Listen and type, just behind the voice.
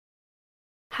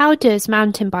How does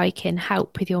mountain biking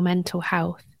help with your mental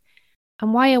health?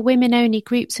 And why are women-only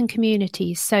groups and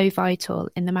communities so vital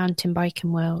in the mountain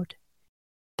biking world?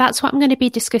 That's what I'm going to be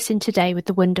discussing today with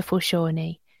the wonderful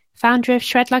Shawnee, founder of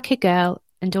Shred Like a Girl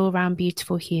and all-round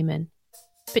beautiful human.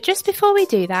 But just before we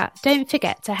do that, don't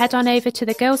forget to head on over to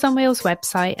the Girls on Wheels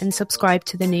website and subscribe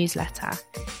to the newsletter,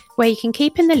 where you can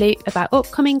keep in the loop about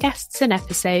upcoming guests and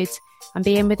episodes and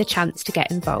be in with a chance to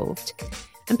get involved.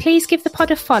 And please give the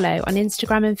pod a follow on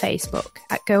Instagram and Facebook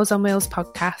at Girls on Wheels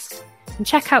Podcast, and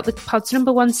check out the pod's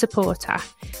 #1 supporter,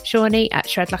 Shawnee at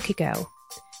Shred Like a Girl.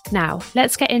 Now,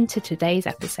 let's get into today's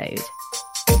episode.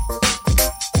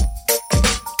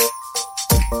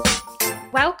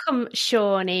 Welcome,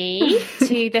 Shawnee,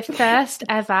 to the first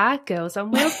ever Girls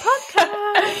on Wheels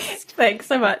podcast. Thanks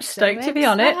so much. Stoked to be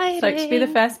on it. Stoked to be the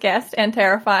first guest and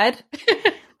terrified.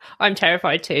 I'm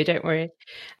terrified too, don't worry.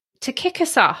 To kick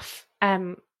us off,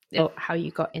 how you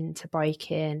got into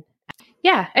biking.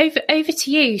 Yeah, over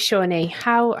to you, Shawnee.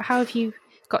 How have you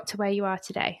got to where you are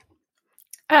today?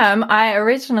 I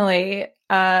originally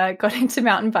got into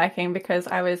mountain biking because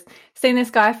I was seeing this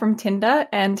guy from Tinder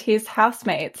and his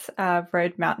housemates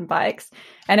rode mountain bikes.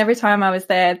 And every time I was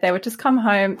there, they would just come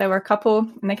home. They were a couple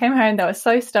and they came home. They were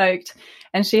so stoked.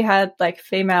 And she had like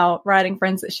female riding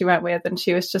friends that she went with. And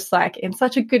she was just like in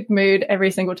such a good mood every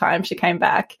single time she came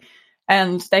back.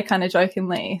 And they kind of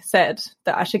jokingly said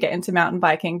that I should get into mountain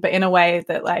biking, but in a way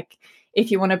that like,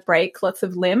 if you want to break lots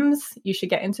of limbs, you should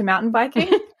get into mountain biking.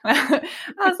 I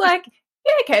was like,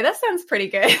 yeah, okay, that sounds pretty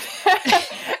good.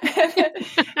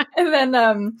 and then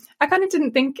I kind of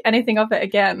didn't think anything of it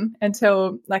again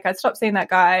until like I stopped seeing that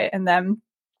guy. And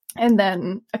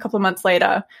then a couple of months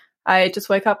later, I just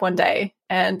woke up one day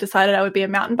and decided I would be a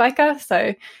mountain biker.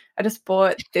 So I just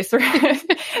bought this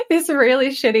this really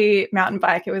shitty mountain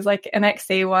bike. It was like an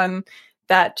XC one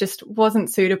that just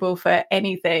wasn't suitable for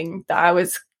anything that I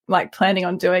was like planning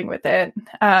on doing with it.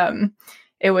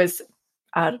 It was,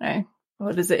 I don't know,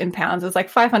 what is it in pounds? It was like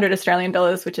 500 Australian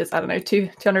dollars, which is, I don't know,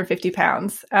 250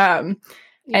 pounds. And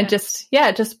just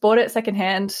bought it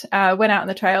secondhand, went out on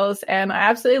the trails and I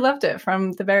absolutely loved it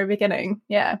from the very beginning.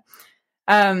 Yeah.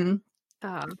 Yeah,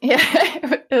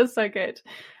 it was so good.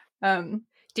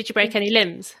 Did you break any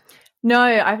limbs? No,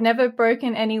 I've never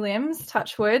broken any limbs,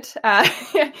 touch wood.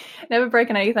 Never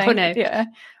broken anything. Oh, no. Yeah.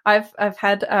 I've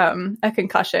had a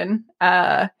concussion,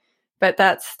 but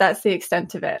that's the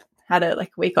extent of it. Had a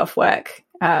like week off work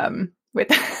with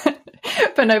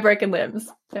but no broken limbs.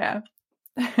 Yeah.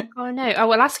 Oh no, I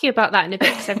will ask you about that in a bit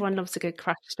because everyone loves a good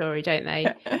crash story, don't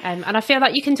they? And I feel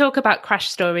like you can talk about crash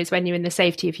stories when you're in the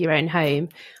safety of your own home.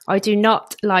 I do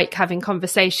not like having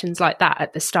conversations like that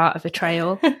at the start of a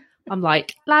trail. I'm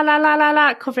like, la, la, la, la,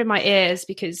 la, covering my ears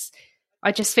because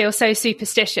I just feel so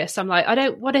superstitious. I'm like, I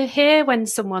don't want to hear when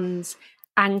someone's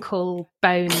ankle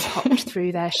bone popped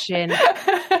through their shin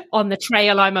on the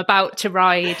trail I'm about to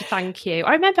ride. Thank you.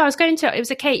 I remember I was it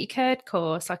was a Katie Curd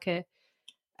course, like a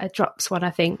drops one,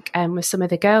 I think, with some of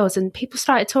the girls, and people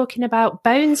started talking about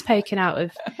bones poking out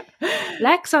of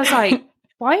legs. I was like,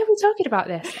 why are we talking about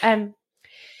this?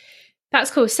 That's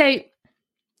cool. So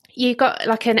you got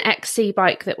like an XC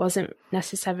bike that wasn't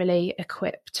necessarily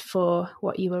equipped for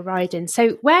what you were riding.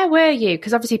 So where were you?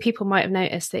 Because obviously people might have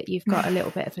noticed that you've got a little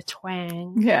bit of a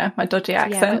twang. Yeah, my dodgy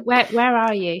accent. Yeah, where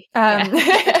are you?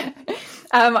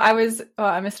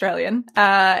 I'm Australian,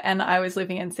 and I was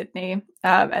living in Sydney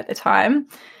at the time,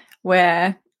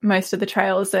 where most of the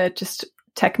trails are just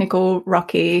technical,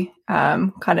 rocky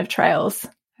kind of trails.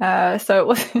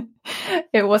 So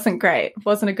it wasn't great. It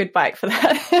wasn't a good bike for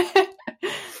that.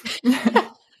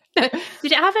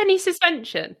 Did it have any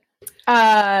suspension?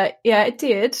 Yeah, it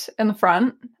did in the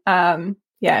front. Yeah,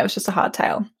 it was just a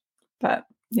hardtail, but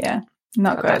yeah,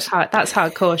 not good. That's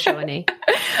hardcore, Shawnee.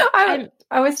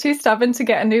 I was too stubborn to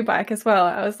get a new bike as well.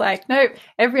 I was like, nope,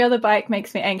 every other bike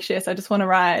makes me anxious. I just want to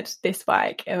ride this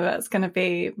bike and that's going to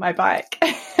be my bike.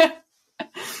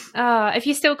 Have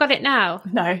you still got it now?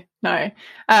 No.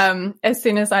 As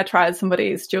soon as I tried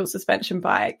somebody's dual suspension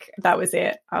bike, that was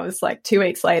it. I was like 2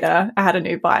 weeks later, I had a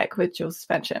new bike with dual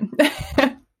suspension.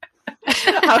 I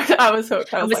was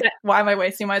hooked. I was like, why am I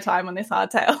wasting my time on this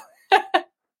hardtail?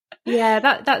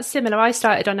 Yeah, that's similar. I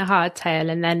started on a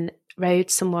hardtail and then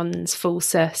rode someone's full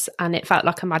sus and it felt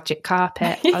like a magic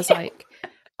carpet. I was like,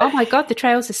 oh my God, the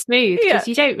trails are smooth, because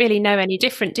you don't really know any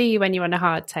different, do you, when you're on a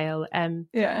hardtail?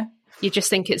 Yeah. You just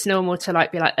think it's normal to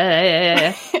like be like,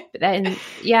 but then,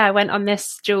 yeah, I went on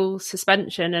this dual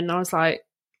suspension and I was like,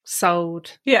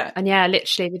 sold. Yeah. And yeah,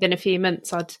 literally within a few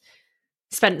months, I'd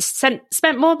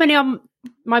spent more money on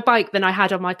my bike than I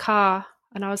had on my car.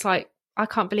 And I was like, I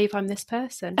can't believe I'm this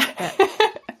person. But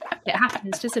it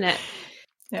happens, doesn't it?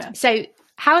 Yeah. So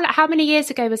how many years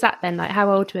ago was that then? Like,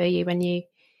 how old were you when you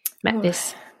met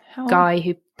this guy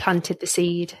who planted the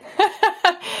seed?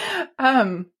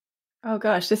 Oh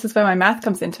gosh, this is where my math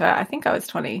comes into it. I think I was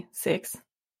 26.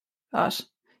 Gosh.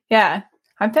 Yeah.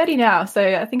 I'm 30 now, so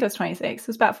I think I was 26. It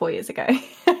was about 4 years ago.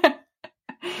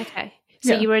 Okay.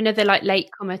 So you were another like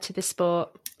latecomer to the sport.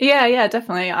 Yeah,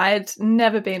 definitely. I'd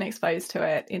never been exposed to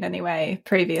it in any way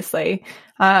previously.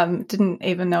 Didn't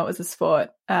even know it was a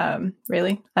sport,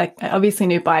 really. I obviously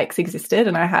knew bikes existed,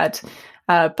 and I had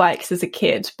bikes as a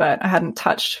kid, but I hadn't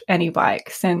touched any bike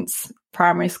since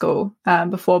primary school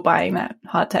before buying that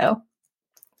hardtail.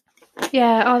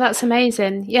 Yeah. Oh, that's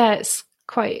amazing. Yeah, it's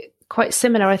quite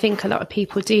similar. I think a lot of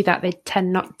people do that. They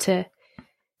tend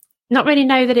not really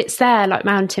know that it's there, like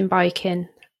mountain biking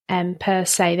per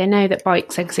se. They know that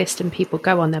bikes exist and people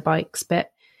go on their bikes,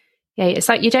 but yeah, it's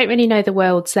like you don't really know the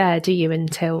world's there, do you,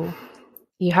 until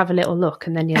you have a little look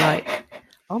and then you're like,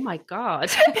 oh my God.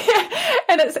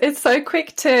 And it's so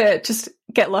quick to just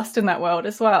get lost in that world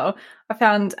as well. I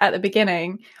found at the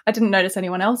beginning, I didn't notice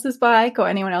anyone else's bike or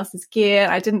anyone else's gear.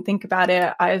 I didn't think about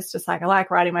it. I was just like, I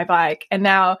like riding my bike. And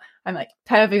now I'm like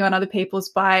perving on other people's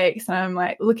bikes, and I'm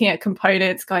like looking at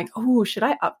components going, oh, should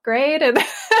I upgrade? And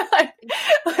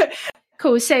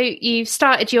Cool. So you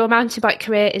started your mountain bike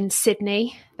career in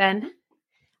Sydney then.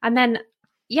 And then,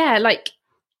 yeah, like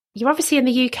you're obviously in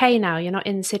the UK now. You're not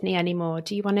in Sydney anymore.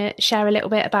 Do you want to share a little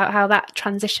bit about how that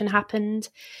transition happened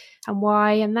and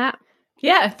why and that?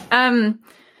 Yeah.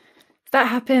 That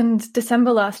happened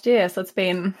December last year. So it's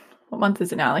been, what month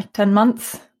is it now? Like 10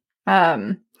 months.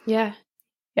 Yeah.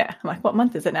 Yeah, I'm like, what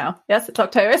month is it now? Yes, it's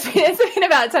October. It's been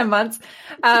about 10 months.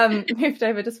 Moved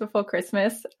over just before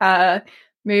Christmas.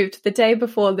 Moved the day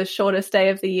before the shortest day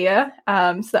of the year.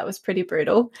 So that was pretty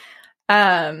brutal.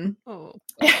 The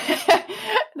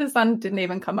sun didn't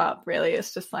even come up, really.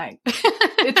 It's just like,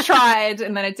 it tried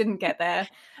and then it didn't get there.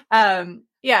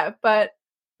 Yeah, but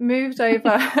moved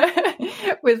over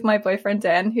with my boyfriend,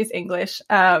 Dan, who's English.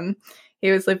 He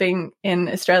was living in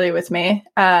Australia with me.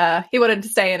 He wanted to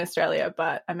stay in Australia,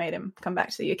 but I made him come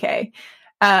back to the UK.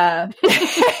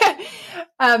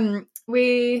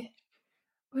 We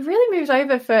really moved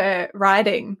over for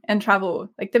riding and travel.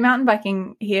 Like the mountain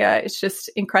biking here is just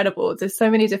incredible. There's so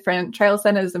many different trail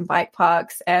centers and bike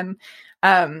parks, and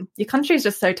your country is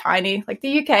just so tiny. Like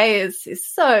the UK is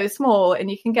so small,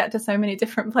 and you can get to so many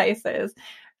different places.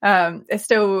 It's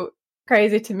still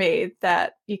crazy to me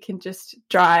that you can just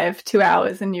drive 2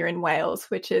 hours and you're in Wales,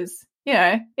 which is,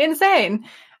 insane.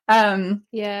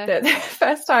 The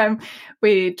first time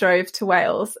we drove to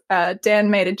Wales, Dan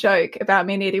made a joke about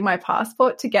me needing my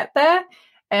passport to get there.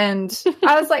 And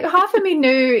I was like, half of me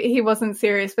knew he wasn't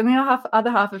serious, but the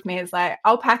other half of me is like,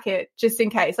 I'll pack it just in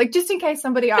case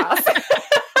somebody asks.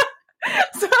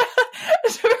 So I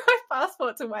took my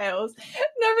passport to Wales.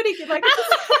 Nobody could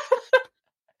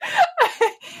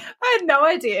I had no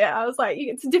idea. I was like,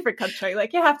 it's a different country.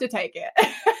 Like, you have to take it.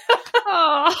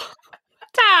 Oh,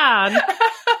 Dan.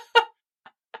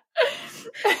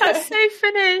 That's so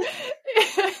funny.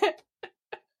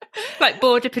 Like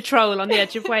border patrol on the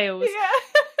edge of Wales.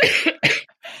 Yeah.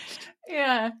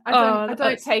 Yeah. I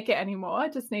don't take it anymore. I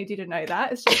just need you to know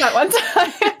that. It's just that one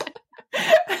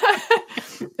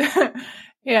time.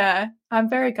 Yeah. I'm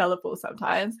very gullible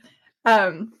sometimes.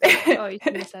 Oh, you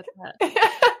shouldn't have said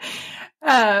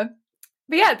that.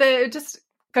 But yeah, they just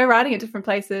go riding at different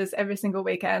places every single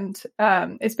weekend.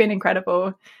 It's been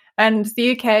incredible. And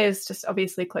the UK is just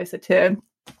obviously closer to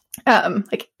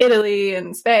like Italy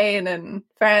and Spain and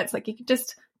France. Like you could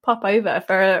just pop over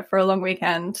for a long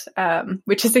weekend,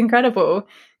 which is incredible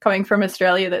coming from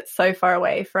Australia that's so far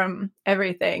away from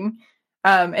everything.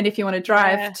 And if you want to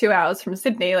drive 2 hours from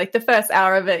Sydney, like the first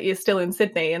hour of it, you're still in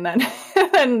Sydney and then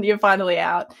then you're finally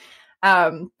out.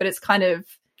 But it's kind of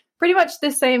pretty much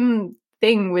the same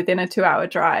thing within a 2 hour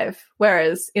drive.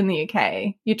 Whereas in the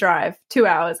UK, you drive 2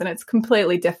 hours and it's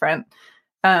completely different,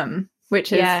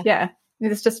 which is,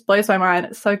 it just blows my mind.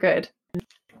 It's so good.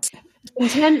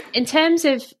 In terms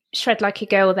of Shred Like a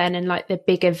Girl then and like the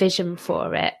bigger vision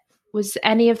for it, was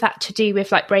any of that to do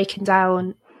with like breaking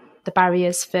down the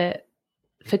barriers for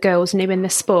girls new in the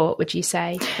sport, would you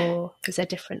say? Or was there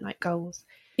different like goals?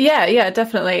 Yeah,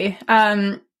 definitely.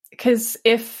 Because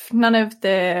if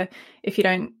you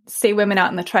don't see women out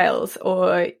in the trails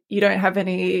or you don't have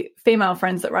any female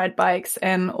friends that ride bikes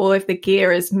and all of the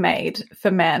gear is made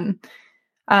for men,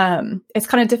 it's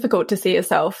kind of difficult to see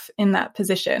yourself in that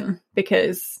position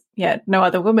because, no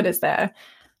other woman is there.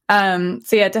 So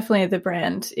definitely the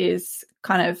brand is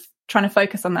kind of trying to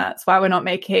focus on that. That's why we're not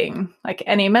making like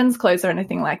any men's clothes or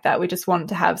anything like that. We just want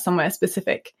to have somewhere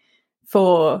specific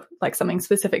for like something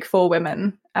specific for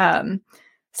women,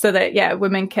 so that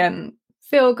women can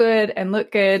feel good and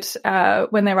look good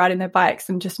when they're riding their bikes,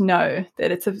 and just know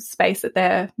that it's a space that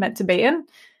they're meant to be in,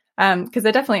 because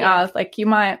there definitely are, like,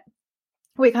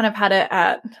 we kind of had it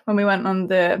at, when we went on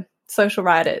the social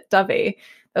ride at Dovey,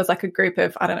 there was like a group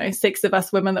of, I don't know, 6 of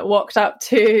us women that walked up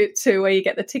to where you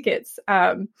get the tickets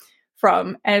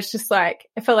from. And it's just like,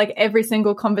 it felt like every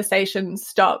single conversation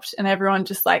stopped and everyone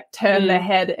just like turned their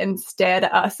head and stared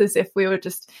at us as if we were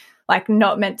just like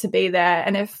not meant to be there.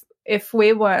 And if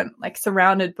we weren't like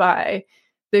surrounded by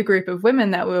the group of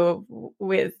women that we were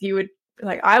with, you would,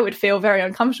 like, I would feel very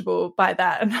uncomfortable by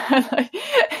that. And like,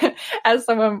 as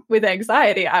someone with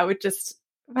anxiety, I would just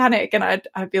panic, and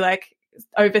I'd be like,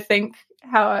 overthink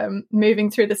how I'm moving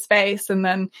through the space, and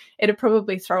then it'd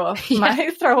probably throw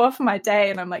off my day.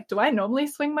 And I'm like, do I normally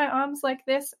swing my arms like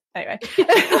this? Anyway.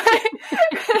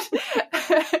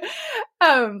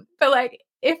 But like,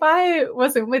 if I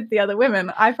wasn't with the other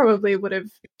women, I probably would have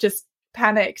just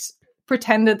panicked,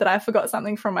 pretended that I forgot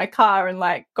something from my car, and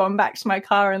like gone back to my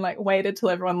car and like waited till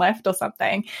everyone left or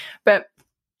something. But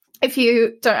if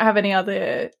you don't have any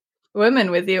other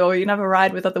women with you, or you never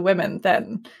ride with other women,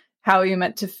 then how are you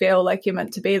meant to feel like you're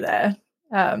meant to be there?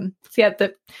 So yeah,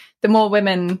 the more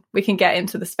women we can get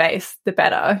into the space, the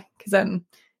better, because then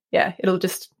it'll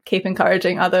just keep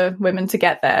encouraging other women to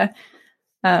get there.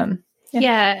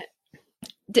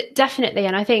 Definitely.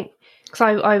 And I think,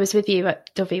 because I was with you at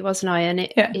Dovey, wasn't I? And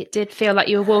it did feel like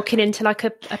you were walking into like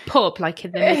a pub, like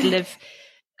in the middle of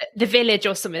the village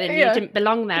or something, and you didn't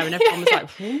belong there, and everyone was like,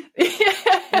 and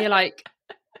you're like,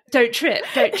 don't trip.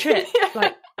 Like,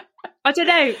 I don't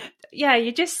know. Yeah,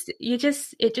 it just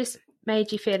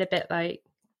made you feel a bit like,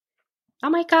 oh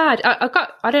my God. I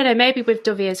don't know, maybe with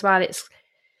Dovey as well, it's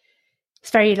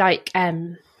very like,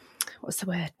 what's the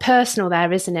word? Personal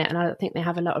there, isn't it? And I don't think they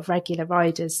have a lot of regular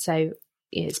riders. So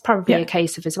it's probably a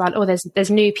case of as well,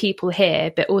 there's new people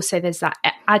here, but also there's that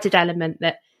added element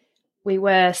that we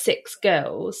were 6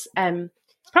 girls.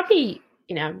 Probably,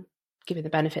 giving the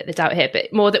benefit of the doubt here,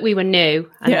 but more that we were new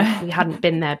and we hadn't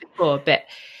been there before. But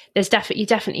there's you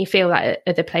definitely feel that at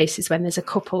other places when there's a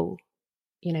couple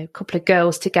of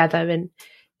girls together, and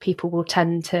people will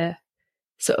tend to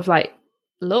sort of like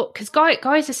look, because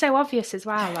guys are so obvious as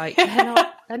well. Like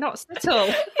they're not subtle.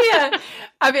 Yeah,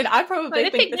 I mean, I probably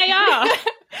think they are. I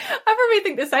probably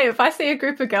think the same. If I see a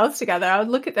group of girls together, I would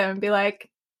look at them and be like,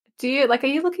 are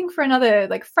you looking for another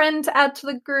like friend to add to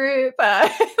the group?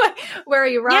 Like, where are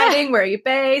you riding? Yeah. Where are you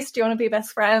based? Do you want to be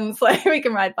best friends? Like, we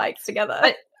can ride bikes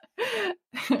together.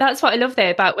 That's what I love though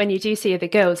about when you do see other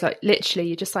girls. Like, literally,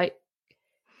 you just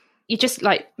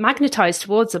magnetized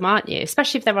towards them, aren't you?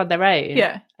 Especially if they're on their own.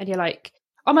 Yeah, and you're like,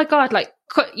 oh my God, like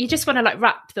you just want to like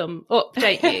wrap them up,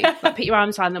 don't you? Like, put your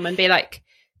arms around them and be like,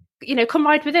 come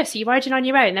ride with us. Are you riding on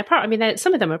your own?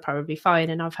 Some of them are probably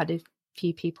fine, and I've had a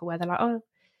few people where they're like, oh,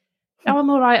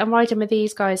 I'm all right, I'm riding with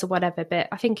these guys or whatever. But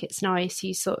I think it's nice.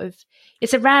 It's a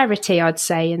rarity, I'd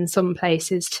say, in some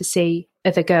places to see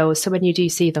other girls. So when you do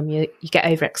see them, you get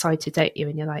overexcited, don't you?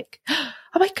 And you're like, oh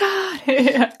my God.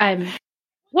 Yeah.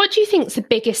 What do you think is the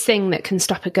biggest thing that can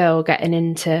stop a girl getting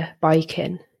into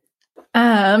biking?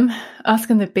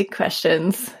 Asking the big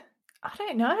questions. I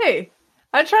don't know.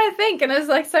 I try to think, and there's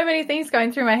like so many things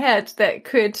going through my head that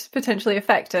could potentially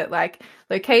affect it, like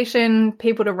location,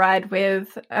 people to ride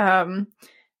with,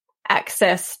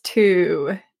 access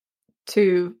to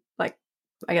like,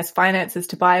 I guess, finances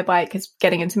to buy a bike, because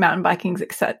getting into mountain biking is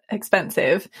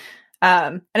expensive.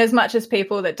 And as much as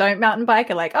people that don't mountain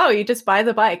bike are like, oh, you just buy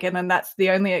the bike and then that's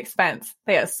the only expense,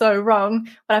 they are so wrong.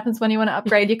 What happens when you want to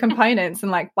upgrade your components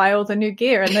and like buy all the new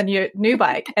gear, and then your new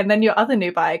bike, and then your other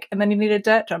new bike, and then you need a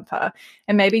dirt jumper,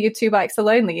 and maybe your 2 bikes are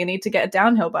lonely, you need to get a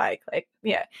downhill bike. Like,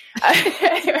 yeah.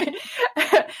 Anyway,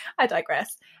 I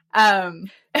digress.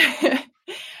 I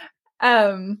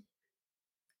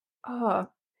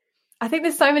think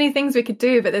there's so many things we could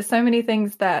do, but there's so many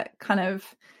things that kind of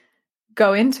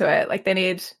go into it. Like, they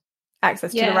need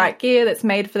access to the right gear that's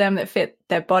made for them, that fit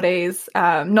their bodies,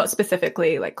 not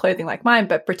specifically like clothing like mine,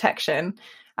 but protection.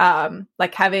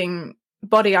 Like having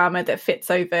body armor that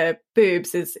fits over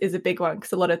boobs is a big one,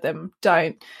 because a lot of them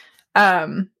don't.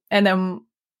 And then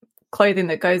clothing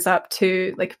that goes up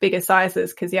to like bigger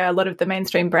sizes, because a lot of the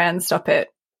mainstream brands stop at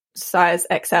size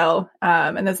XL,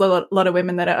 and there's a lot of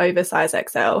women that are over size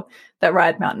XL that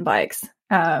ride mountain bikes.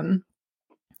 And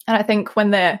I think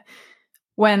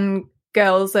when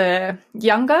girls are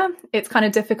younger, it's kind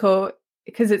of difficult,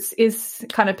 because it is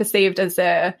kind of perceived as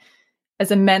a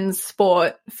men's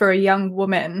sport for a young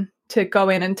woman to go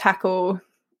in and tackle,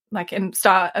 like, and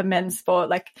start a men's sport.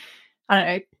 Like, I don't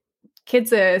know,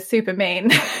 kids are super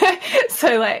mean.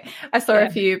 So like I saw a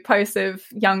few posts of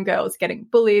young girls getting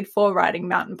bullied for riding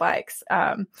mountain bikes.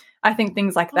 I think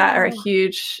things like that are a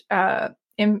huge,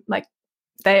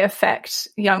 they affect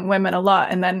young women a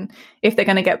lot. And then if they're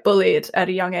going to get bullied at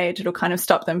a young age, it'll kind of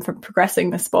stop them from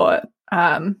progressing the sport,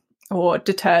 or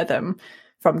deter them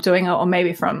from doing it, or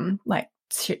maybe from like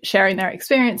sharing their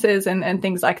experiences and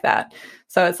things like that.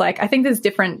 So it's like, I think there's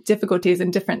different difficulties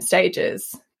and different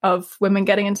stages of women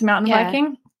getting into mountain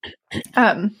biking.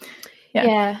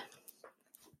 Yeah,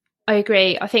 I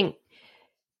agree. I think,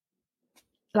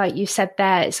 like you said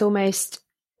there, it's almost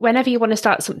whenever you want to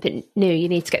start something new, you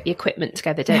need to get the equipment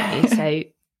together, don't you? So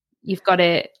you've got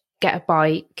to get a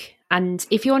bike. And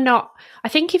if you're not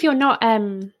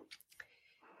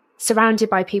surrounded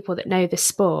by people that know the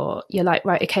sport, you're like,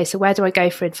 right, okay, so where do I go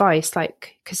for advice?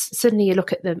 Like, because suddenly you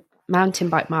look at the mountain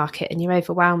bike market and you're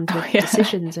overwhelmed with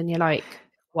decisions, and you're like,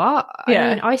 what? I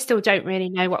mean, I still don't really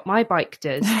know what my bike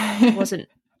does.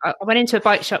 I went into a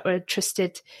bike shop where I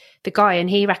trusted the guy and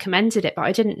he recommended it, but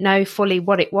I didn't know fully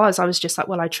what it was. I was just like,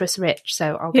 well, I trust Rich,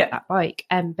 so I'll get that bike.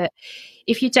 But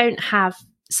if you don't have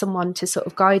someone to sort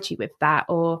of guide you with that,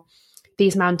 or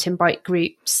these mountain bike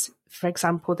groups, for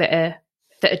example, that are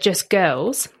just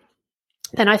girls,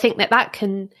 then I think that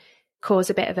can cause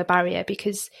a bit of a barrier,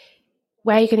 because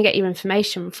where are you going to get your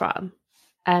information from?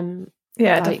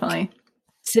 Definitely.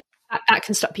 So that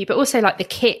can stop you. But also like the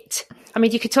kit. I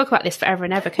mean, you could talk about this forever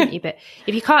and ever, couldn't you? But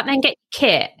if you can't then get your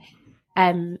kit,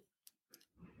 and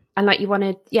like you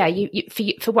want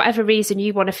to, for whatever reason,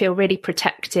 you want to feel really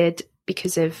protected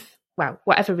because of, well,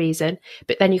 whatever reason,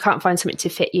 but then you can't find something to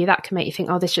fit you, that can make you think,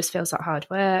 oh, this just feels like hard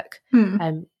work.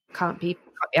 Can't be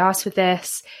asked with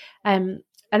this. And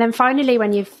then finally,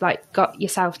 when you've like got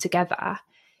yourself together,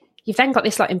 you've then got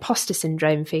this like imposter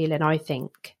syndrome feeling, I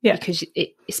think, because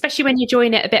especially when you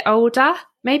join it a bit older,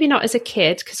 maybe not as a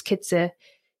kid, because kids are,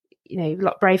 a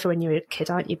lot braver when you're a kid,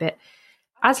 aren't you? But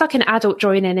as like an adult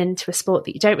joining into a sport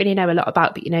that you don't really know a lot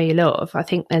about, but you love, I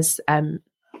think there's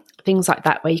things like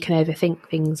that where you can overthink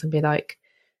things and be like,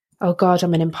 oh God,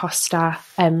 I'm an imposter.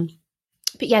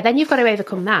 But yeah, then you've got to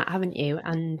overcome that, haven't you?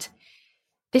 And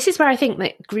this is where I think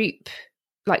that group,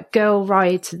 like girl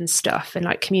rides and stuff, and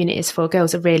like communities for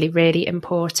girls are really, really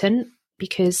important,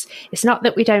 because it's not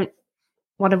that we don't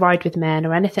want to ride with men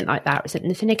or anything like that. It's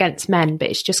nothing against men, but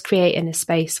it's just creating a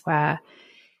space where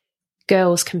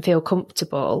girls can feel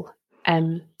comfortable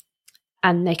and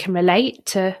they can relate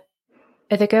to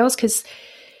other girls, because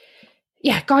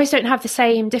guys don't have the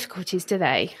same difficulties, do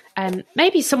they?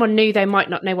 Maybe someone new, they might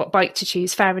not know what bike to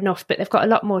choose, fair enough, but they've got a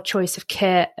lot more choice of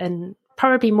kit and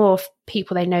probably more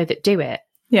people they know that do it.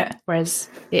 Yeah. Whereas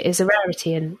it is a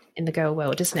rarity in the girl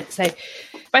world, isn't it? So,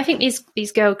 but I think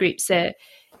these girl groups are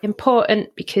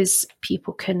important because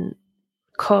people can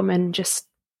come and just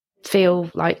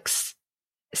feel like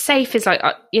safe is like,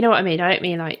 you know what I mean? I don't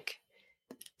mean like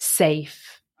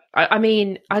safe. I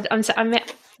mean, I don't know if I'm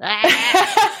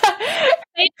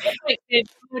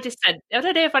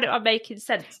making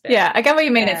sense. But I get what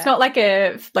you mean. It's not like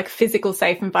a physical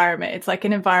safe environment. It's like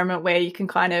an environment where you can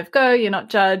kind of go, you're not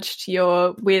judged,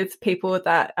 you're with people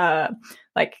that are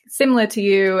like similar to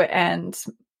you and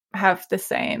have the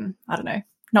same, I don't know,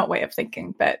 not way of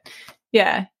thinking, but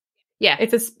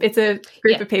it's a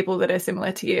group of people that are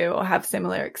similar to you or have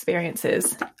similar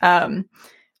experiences,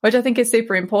 which I think is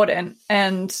super important.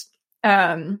 And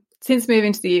since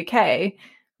moving to the UK,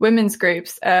 women's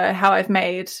groups are how I've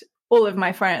made all of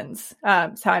my friends.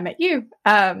 It's how I met you,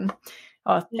 and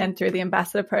through the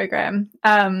ambassador program.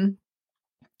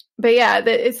 But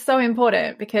it's so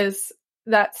important, because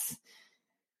that's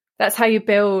how you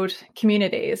build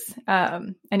communities.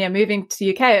 And moving to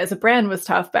the UK as a brand was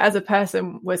tough, but as a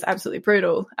person was absolutely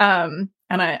brutal. And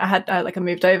I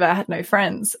moved over, I had no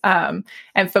friends. And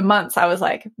for months I was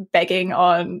like begging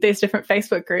on these different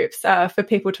Facebook groups for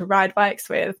people to ride bikes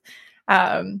with.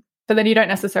 But then you don't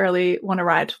necessarily want to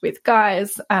ride with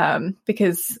guys,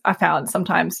 because I found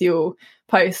sometimes you'll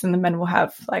post and the men will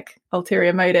have like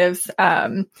ulterior motives.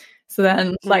 So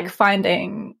then like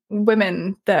finding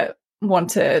women that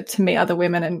want to meet other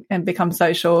women and become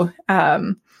social,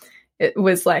 it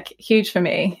was like huge for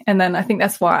me. And then I think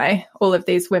that's why all of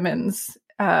these women's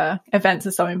events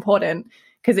are so important,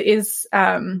 because it is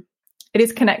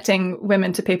connecting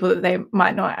women to people that they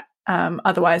might not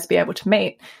otherwise be able to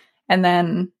meet. And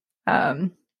then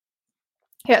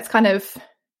it's kind of,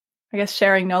 I guess,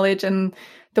 sharing knowledge, and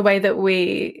the way that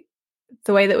we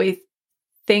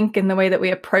think and the way that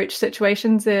we approach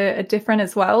situations are different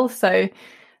as well. So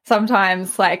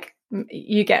sometimes like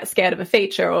you get scared of a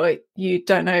feature, or you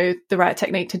don't know the right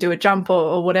technique to do a jump,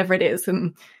 or whatever it is.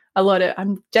 And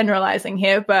I'm generalizing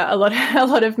here, but a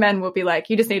lot of men will be like,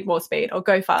 you just need more speed, or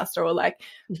go faster, or like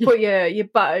put your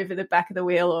butt over the back of the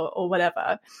wheel, or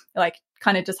whatever. Like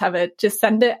kind of just have a just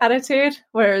send it attitude.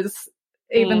 Whereas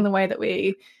even the way that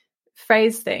we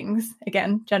phrase things,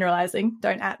 again, generalizing,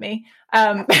 don't at me.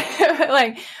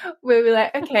 Like we'll be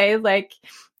like, okay, like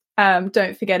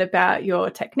don't forget about your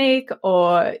technique,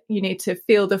 or you need to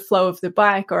feel the flow of the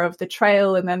bike or of the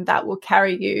trail, and then that will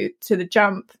carry you to the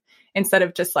jump. Instead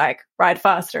of just like ride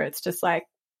faster, it's just like,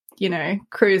 you know,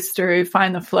 cruise through,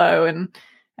 find the flow and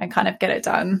kind of get it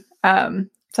done. So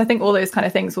I think all those kind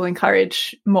of things will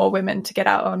encourage more women to get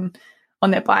out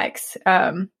on their bikes,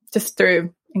 just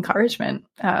through encouragement.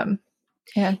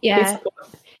 Yeah,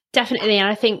 definitely. And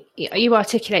I think you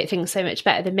articulate things so much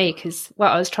better than me, because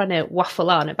what I was trying to waffle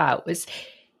on about was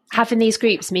having these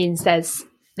groups means there's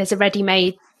a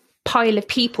ready-made pile of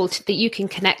people that you can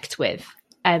connect with.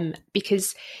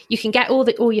 Because you can get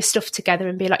all your stuff together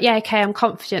and be like, yeah, okay, I'm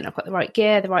confident, I've got the right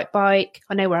gear, the right bike,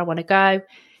 I know where I want to go.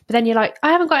 But then you're like,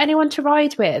 I haven't got anyone to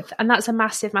ride with. And that's a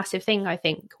massive, massive thing, I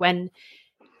think, when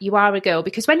you are a girl,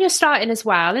 because when you're starting as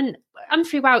well, and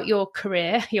throughout your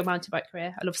career, your mountain bike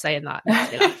career, I love saying that.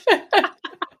 It makes me laugh.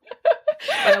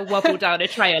 When I wobble down a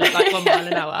trail at like 1 mile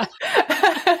an hour.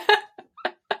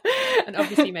 And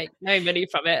obviously make no money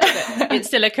from it, but it's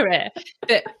still a career.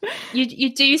 But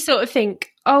you do sort of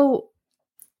think, oh,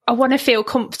 I want to feel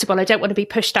comfortable. I don't want to be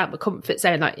pushed out my comfort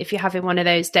zone. Like if you're having one of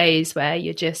those days where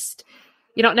you're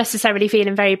not necessarily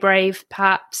feeling very brave,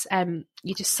 perhaps,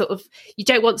 you just sort of, you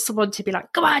don't want someone to be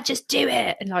like, come on, just do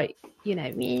it. And like, you know,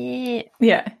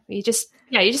 you just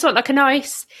want like a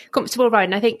nice, comfortable ride.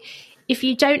 And I think if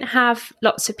you don't have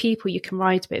lots of people you can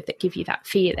ride with that give you that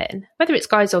feeling, whether it's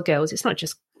guys or girls, it's not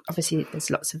just, obviously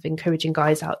there's lots of encouraging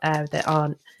guys out there that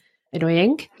aren't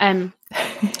annoying. But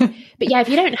yeah, if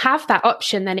you don't have that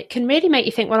option, then it can really make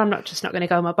you think, well, I'm not going to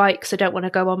go on my bike because I don't want to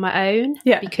go on my own,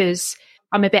 because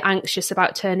I'm a bit anxious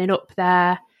about turning up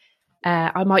there.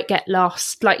 I might get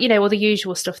lost, like, you know, all the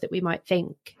usual stuff that we might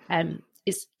think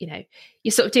is, you know,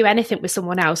 you sort of do anything with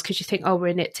someone else because you think, oh, we're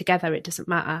in it together, it doesn't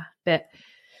matter. But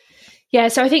yeah,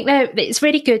 so I think it's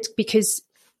really good because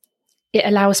it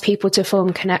allows people to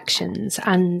form connections.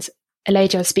 And a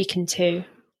lady I was speaking to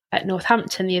at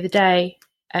Northampton the other day,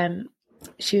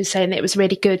 she was saying that it was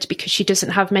really good because she doesn't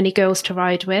have many girls to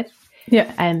ride with.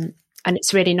 Yeah. And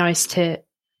it's really nice to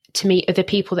meet other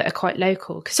people that are quite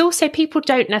local. Because also people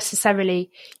don't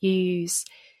necessarily use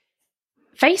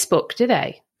Facebook, do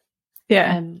they?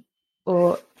 Yeah.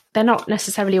 Or they're not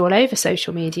necessarily all over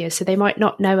social media, so they might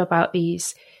not know about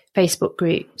these Facebook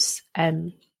groups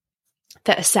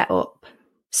that are set up.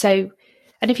 So,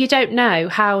 and if you don't know,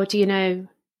 how do you know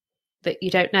that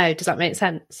you don't know? Does that make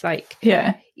sense? Like,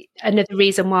 yeah. Another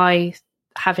reason why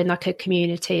having like a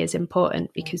community is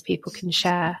important, because people can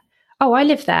share, oh, I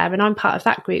live there and I'm part of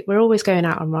that group, we're always going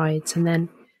out on rides, and then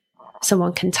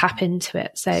someone can tap into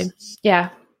it. So yeah,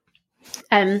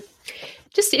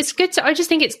 it's good I just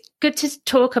think it's good to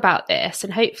talk about this,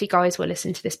 and hopefully guys will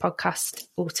listen to this podcast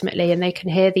ultimately and they can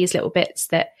hear these little bits,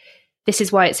 that this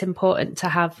is why it's important to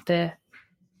have the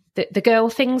girl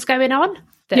things going on,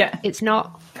 that it's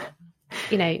not,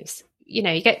 you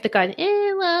you get the guy,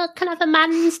 well, can I have a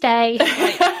man's day?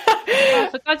 Like, oh,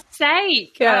 for God's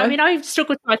sake. I mean, I've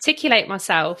struggled to articulate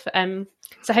myself.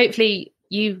 So hopefully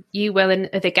you will, and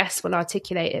other guests will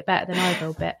articulate it better than I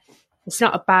will. But it's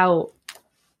not about,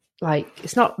 like,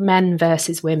 it's not men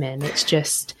versus women. It's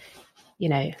just,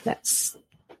 women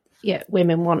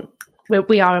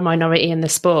we are a minority in the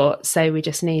sport. So we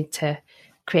just need to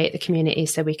create the community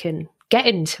so we can get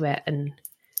into it and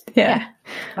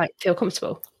feel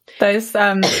comfortable. Those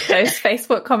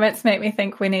Facebook comments make me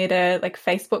think we need a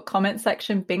Facebook comment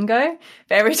section bingo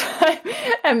for every time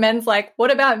a man's like,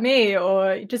 what about me?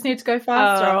 Or you just need to go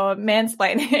faster, or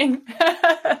mansplaining.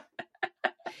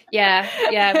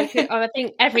 I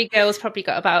think every girl's probably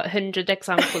got about 100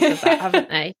 examples of that, haven't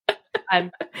they?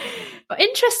 But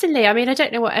interestingly, I mean, I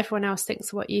don't know what everyone else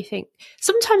thinks or what you think.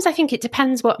 Sometimes I think it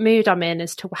depends what mood I'm in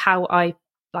as to how I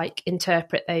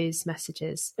interpret those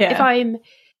messages. If I'm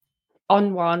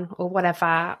on one or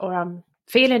whatever, or I'm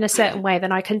feeling a certain way,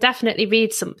 then I can definitely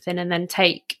read something and then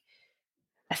take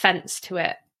offense to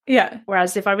it. Yeah.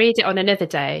 Whereas if I read it on another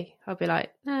day, I'll be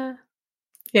like,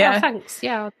 yeah, thanks.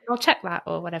 Yeah, I'll check that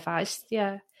or whatever.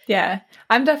 Yeah,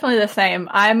 I'm definitely the same.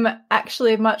 I'm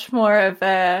actually much more of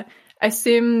a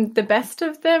assume the best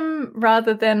of them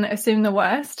rather than assume the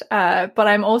worst. But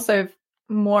I'm also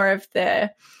more of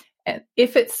the,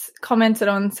 if it's commented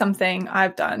on something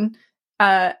I've done,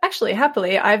 actually,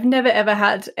 happily, I've never ever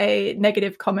had a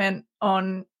negative comment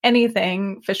on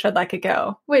anything for Shred Like a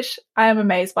Girl, which I am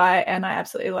amazed by and I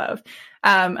absolutely love.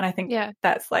 And I think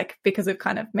that's like because we've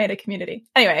kind of made a community.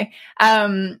 Anyway,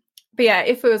 but yeah,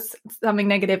 if it was something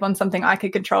negative on something I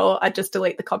could control, I'd just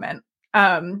delete the comment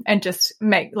and just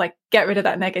get rid of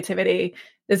that negativity.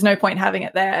 There's no point having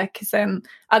it there because then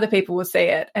other people will see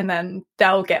it and then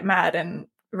they'll get mad and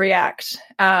react.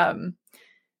 I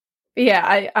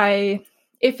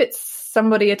if it's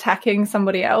somebody attacking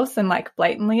somebody else and like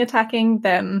blatantly attacking,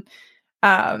 then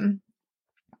I'll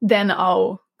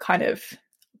kind of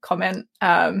comment.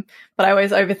 But I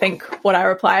always overthink what I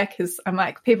reply because I'm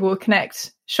like, people will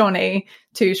connect Shawnee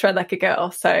to Shred Like a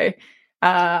Girl. So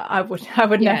I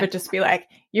would never just be like,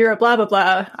 you're a blah, blah,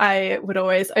 blah. I would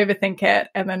always overthink it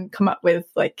and then come up with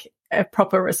like a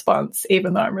proper response,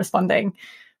 even though I'm responding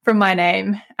from my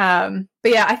name. But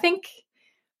yeah, I think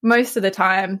most of the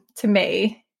time, to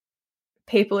me,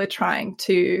 people are trying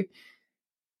to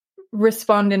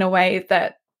respond in a way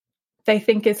that they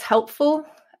think is helpful.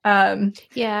 I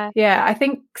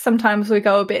think sometimes we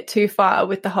go a bit too far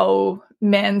with the whole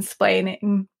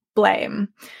mansplaining blame.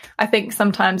 I think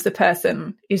sometimes the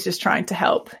person is just trying to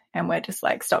help and we're just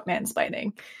like, stop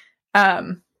mansplaining.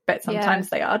 But sometimes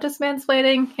they are just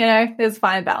mansplaining, you know, there's a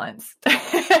fine balance.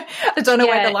 I don't know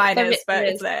where the line is, but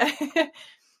it's there.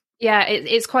 Yeah,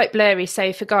 it's quite blurry.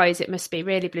 So for guys, it must be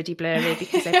really bloody blurry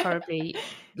because they probably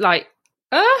like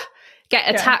get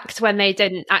attacked when they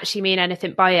didn't actually mean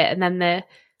anything by it, and then the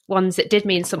ones that did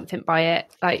mean something by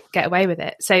it like get away with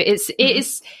it. So it's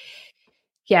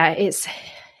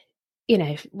you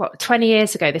know what, 20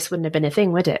 years ago this wouldn't have been a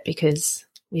thing, would it? Because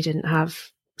we didn't have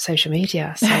social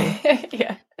media. So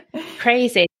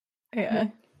crazy.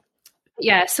 I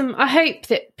hope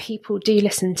that people do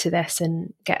listen to this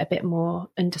and get a bit more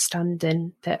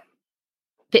understanding that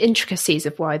the intricacies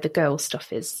of why the girl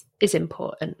stuff is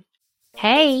important.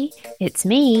 Hey, it's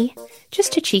me.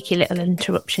 Just a cheeky little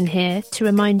interruption here to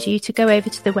remind you to go over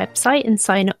to the website and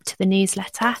sign up to the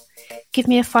newsletter. Give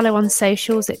me a follow on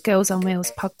socials at Girls on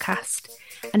Wheels Podcast.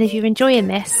 And if you're enjoying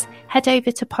this, head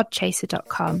over to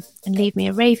podchaser.com and leave me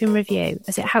a raving review,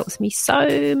 as it helps me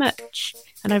so much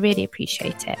and I really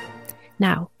appreciate it.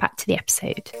 Now, back to the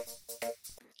episode.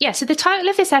 Yeah, so the title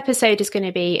of this episode is going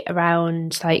to be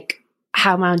around like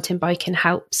how mountain biking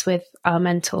helps with our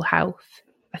mental health.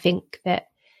 I think that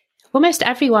almost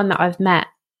everyone that I've met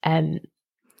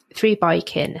through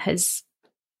biking has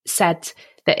said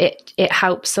that it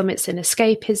helps them. It's an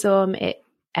escapism. It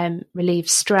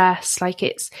relieves stress. Like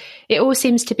it all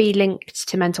seems to be linked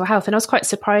to mental health. And I was quite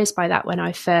surprised by that when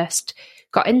I first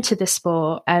got into the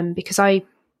sport because I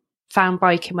found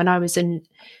biking when I was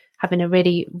having a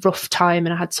really rough time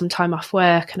and I had some time off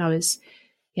work and I was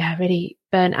really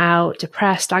burnt out,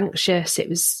 depressed, anxious. It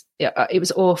was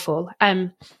awful.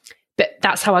 But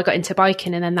that's how I got into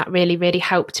biking, and then that really, really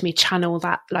helped me channel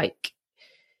that, like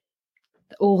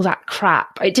all that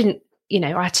crap. I didn't,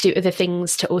 I had to do other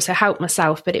things to also help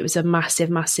myself, but it was a massive,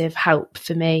 massive help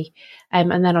for me.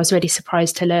 And then I was really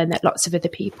surprised to learn that lots of other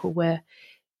people were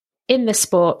in the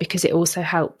sport because it also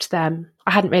helped them.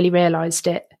 I hadn't really realised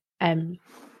it.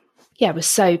 It was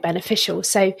so beneficial.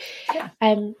 So,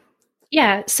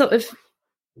 sort of,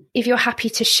 if you're happy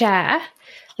to share,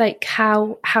 like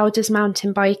how does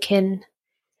mountain biking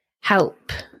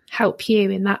help you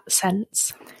in that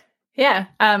sense? Yeah,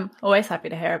 always happy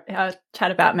to hear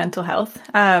chat about mental health.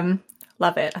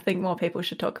 Love it. I think more people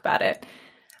should talk about it.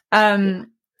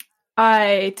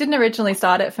 I didn't originally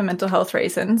start it for mental health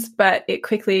reasons, but it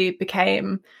quickly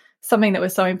became something that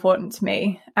was so important to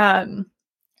me.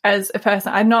 As a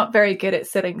person, I'm not very good at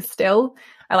sitting still.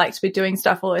 I like to be doing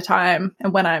stuff all the time.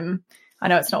 And when I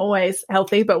know it's not always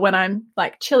healthy, but when I'm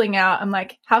like chilling out, I'm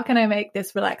like, how can I make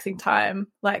this relaxing time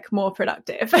like more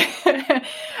productive?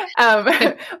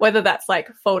 Whether that's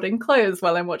like folding clothes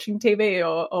while I'm watching TV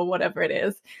or whatever it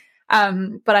is.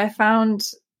 But I found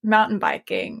mountain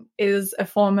biking is a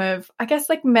form of, I guess,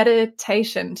 like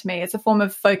meditation to me. It's a form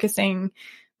of focusing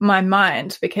my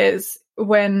mind, because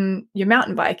when you're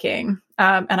mountain biking,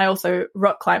 and I also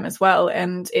rock climb as well,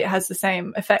 and it has the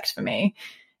same effect for me,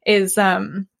 is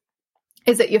that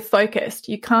you're focused.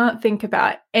 You can't think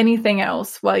about anything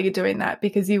else while you're doing that,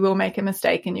 because you will make a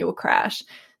mistake and you will crash.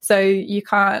 So you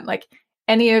can't, like,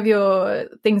 any of your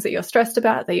things that you're stressed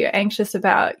about, that you're anxious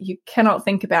about, you cannot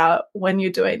think about when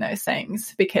you're doing those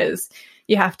things, because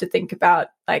you have to think about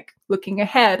like looking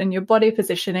ahead and your body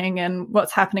positioning and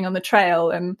what's happening on the trail.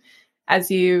 And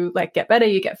as you like get better,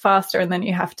 you get faster, and then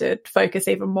you have to focus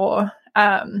even more.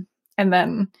 And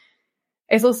then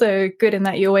it's also good in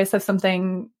that you always have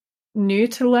something new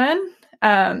to learn.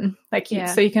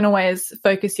 So you can always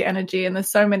focus your energy, and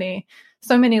there's so many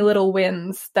little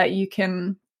wins that you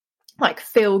can like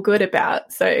feel good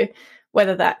about. So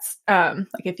whether that's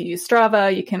like if you use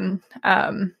Strava, you can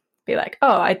be like,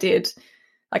 oh, I did,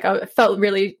 like I felt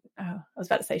really, I was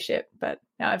about to say shit, but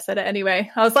now I've said it anyway.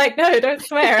 I was like, no, don't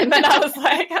swear. And then I was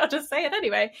like, I'll just say it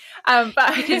anyway.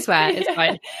 But you can swear, it's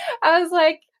fine. I was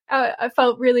like, I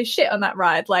felt really shit on that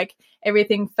ride. Like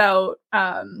everything felt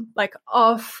like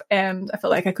off, and I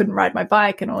felt like I couldn't ride my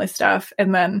bike and all this stuff.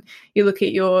 And then you look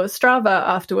at your Strava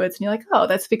afterwards and you're like, oh,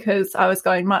 that's because I was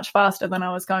going much faster than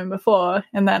I was going before.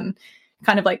 And then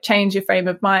kind of like change your frame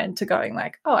of mind to going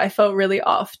like, oh, I felt really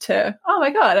off, to, oh my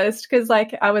God, it's because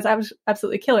like I was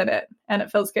absolutely killing it and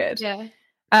it feels good. Yeah.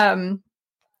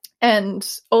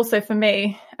 And also for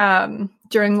me,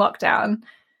 during lockdown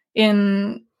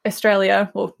in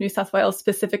Australia, or New South Wales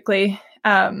specifically,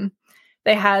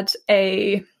 they had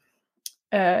a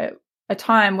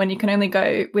time when you can only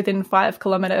go within 5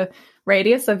 kilometre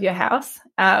radius of your house.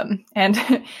 And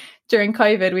during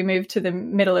COVID, we moved to the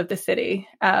middle of the city.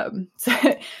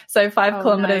 So 5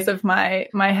 kilometres of my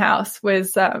house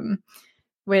was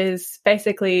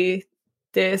basically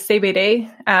the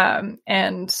CBD.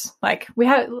 And like we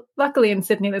had, luckily in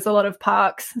Sydney, there's a lot of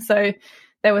parks. So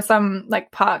there were some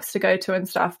like parks to go to and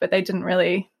stuff, but they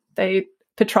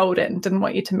patrolled it and didn't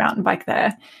want you to mountain bike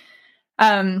there.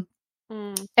 And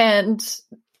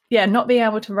yeah, not being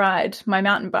able to ride my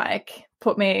mountain bike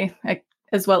put me,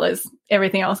 as well as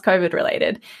everything else COVID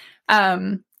related,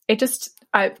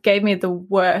 it gave me the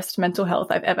worst mental health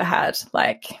I've ever had.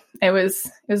 Like it was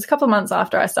a couple of months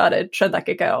after I started Shred Like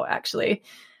a Girl, actually,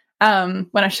 when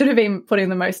I should have been putting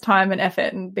the most time and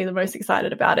effort and be the most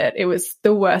excited about it. It was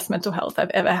the worst mental health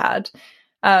I've ever had.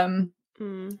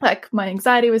 Like my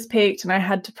anxiety was peaked and I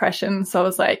had depression. So I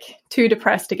was like too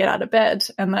depressed to get out of bed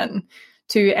and then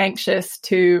too anxious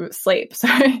to sleep. So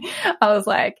I was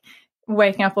like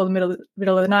waking up all the middle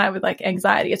of the night with like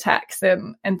anxiety attacks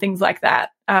and things like that.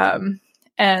 And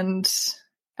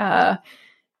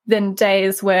then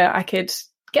days where I could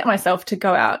get myself to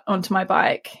go out onto my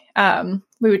bike,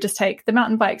 we would just take the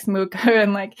mountain bikes and we would go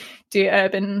and like do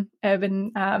urban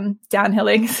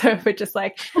downhilling. So we'd just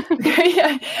like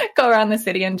go around the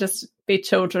city and just be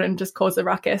children and just cause a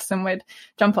ruckus, and we'd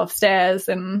jump off stairs.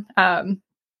 And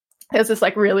there's this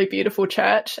like really beautiful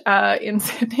church in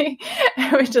Sydney,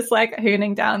 and we're just like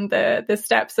hooning down the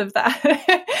steps of that.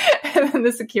 And then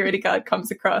the security guard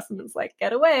comes across and was like,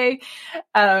 get away.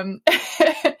 But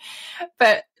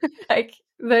like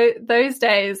those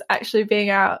days actually being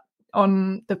out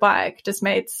on the bike just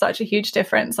made such a huge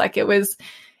difference. Like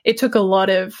it took a lot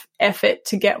of effort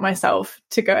to get myself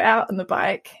to go out on the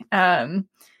bike.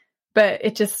 But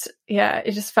it just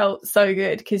felt so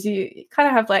good because you kind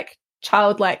of have like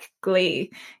childlike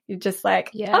glee. You're just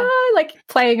like, like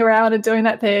playing around and doing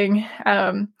that thing.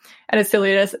 And as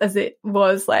silly as it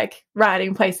was, like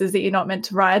riding places that you're not meant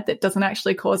to ride that doesn't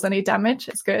actually cause any damage,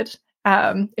 it's good.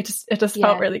 It just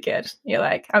felt really good. You're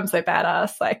like, I'm so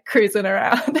badass, like cruising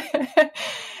around.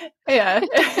 Yeah.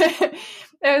 it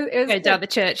was go down the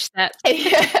church steps.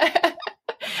 Yeah.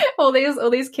 all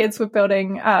these kids were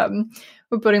building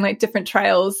like different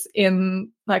trails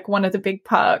in like one of the big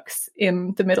parks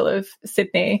in the middle of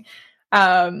Sydney.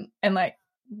 And like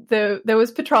there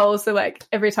was patrols, so like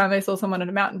every time they saw someone on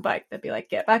a mountain bike, they'd be like,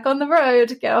 get back on the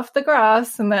road, get off the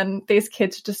grass. And then these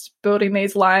kids just building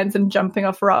these lines and jumping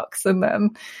off rocks. And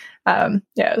then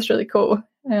it was really cool.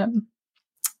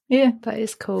 Yeah, that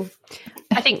is cool.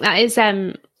 I think that is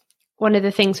one of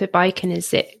the things with biking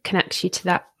is it connects you to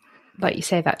that, like you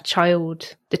say, that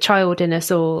the child in us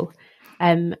all.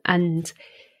 And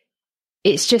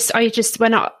it's just,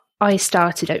 when I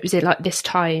started, it was at like this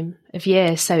time of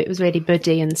year, so it was really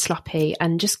muddy and sloppy,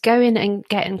 and just going and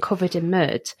getting covered in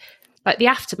mud, like the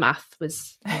aftermath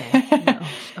was,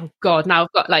 oh God, now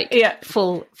I've got like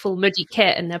full muddy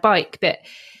kit and a bike. But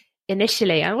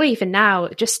initially, or even now,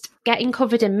 just getting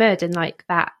covered in mud and like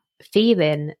that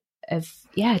feeling of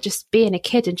just being a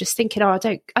kid and just thinking, I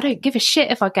don't give a shit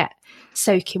if I get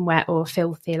soaking wet or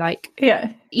filthy. Like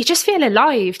you just feel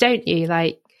alive, don't you?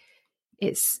 Like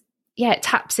it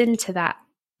taps into that.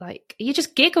 Like you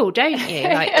just giggle, don't you?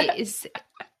 Like it is.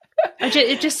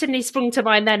 It just suddenly sprung to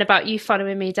mind then about you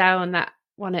following me down that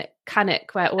one at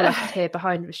Cannock where all I could hear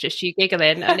behind was just you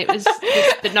giggling, and it was just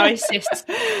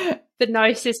the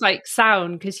nicest like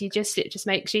sound, because it just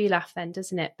makes you laugh then,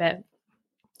 doesn't it? But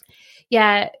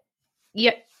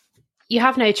you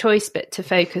have no choice but to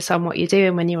focus on what you're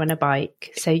doing when you're on a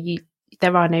bike. So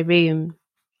there are no room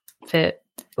for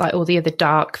like all the other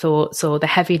dark thoughts or the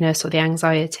heaviness or the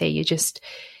anxiety.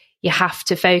 You have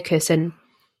to focus. And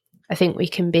I think we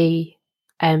can be,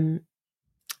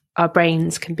 our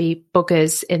brains can be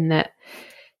buggers in that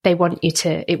it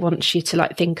wants you to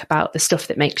like think about the stuff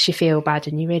that makes you feel bad,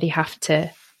 and you really have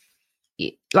to,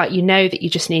 like, you know that you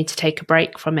just need to take a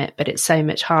break from it, but it's so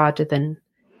much harder than,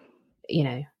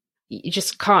 you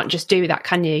just can't just do that,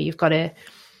 can you? You've got to,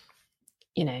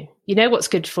 you know what's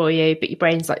good for you, but your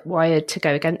brain's like wired to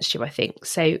go against you, I think.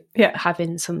 So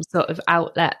having some sort of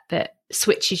outlet that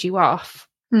switches you off,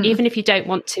 even if you don't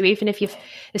want to, even if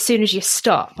as soon as you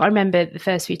stop. I remember the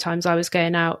first few times I was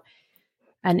going out,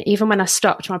 and even when I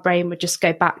stopped, my brain would just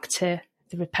go back to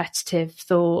the repetitive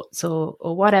thoughts or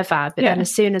whatever. But then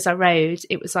as soon as I rode,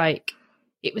 it was like,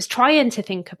 it was trying to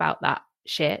think about that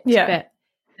shit. But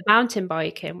the mountain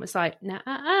biking was like,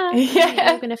 nah,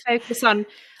 you're going to focus on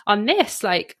this,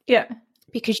 like,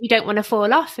 because you don't want to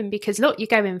fall off, and because look, you're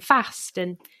going fast,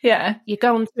 and you're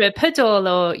going through a puddle,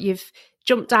 or you've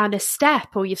jumped down a step,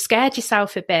 or you've scared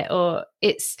yourself a bit, or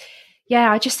it's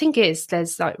I just think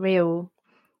there's like real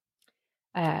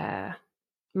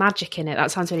magic in it.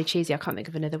 That sounds really cheesy. I can't think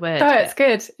of another word. Oh, it's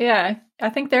good. Yeah, I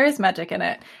think there is magic in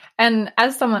it. And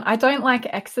as someone, I don't like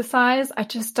exercise. I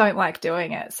just don't like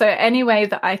doing it. So any way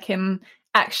that I can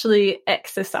actually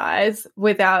exercise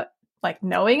without like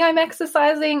knowing I'm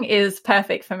exercising is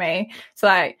perfect for me. So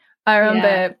like, I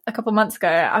remember a couple months ago,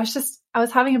 I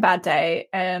was having a bad day,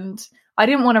 and I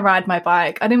didn't want to ride my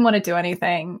bike. I didn't want to do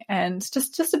anything, and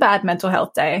just a bad mental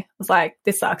health day. I was like,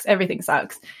 this sucks. Everything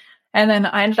sucks. And then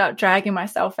I ended up dragging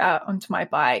myself out onto my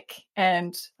bike,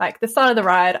 and like the start of the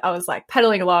ride, I was like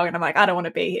pedaling along, and I'm like, I don't want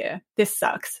to be here. This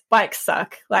sucks. Bikes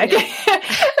suck. Like, but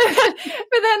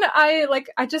then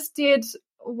I just did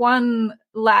one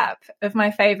lap of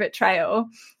my favorite trail.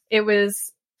 It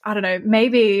was, I don't know,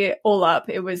 maybe all up,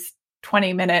 it was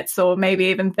 20 minutes or maybe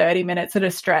even 30 minutes at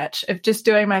a stretch of just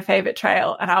doing my favorite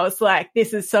trail. And I was like,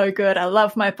 this is so good. I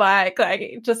love my bike. Like,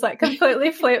 it just like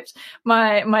completely flipped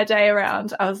my day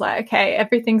around. I was like, okay,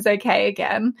 everything's okay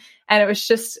again. And it was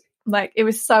just like, it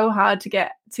was so hard to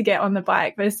get on the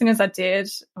bike. But as soon as I did,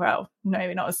 well,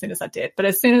 maybe not as soon as I did, but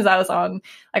as soon as I was on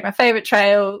like my favorite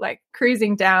trail, like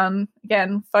cruising down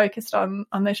again, focused on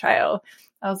the trail,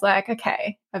 I was like,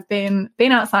 okay, I've been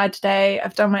outside today.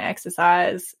 I've done my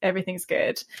exercise. Everything's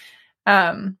good.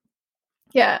 And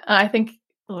I think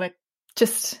like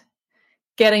just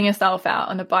getting yourself out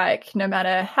on a bike, no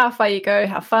matter how far you go,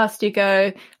 how fast you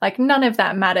go, like none of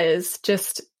that matters.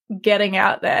 Just getting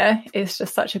out there is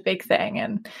just such a big thing.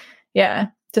 And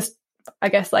just, I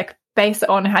guess, like base it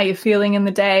on how you're feeling in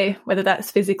the day, whether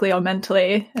that's physically or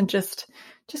mentally, and just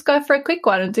go for a quick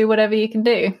one and do whatever you can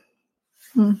do.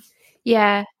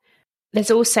 Yeah, there's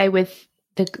also with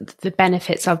the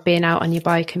benefits of being out on your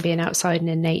bike and being outside and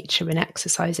in nature and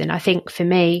exercising. I think for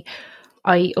me,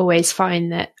 I always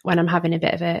find that when I'm having a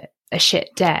bit of a shit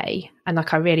day, and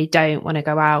like I really don't want to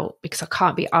go out because I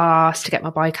can't be arsed to get my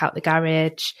bike out the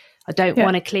garage, I don't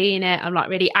want to clean it, I'm like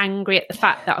really angry at the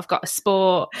fact that I've got a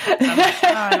sport. I'm like,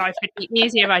 life would be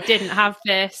easier if I didn't have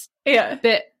this.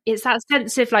 But it's that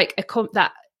sense of like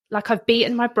that, like I've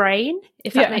beaten my brain,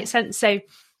 if that makes sense. So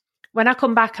when I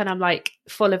come back and I'm like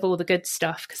full of all the good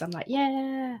stuff, because I'm like,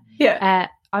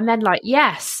 I'm then like,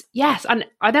 yes. And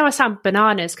I know I sound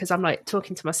bananas because I'm like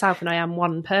talking to myself and I am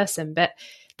one person, but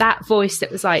that voice that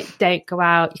was like, don't go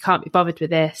out, you can't be bothered with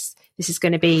this is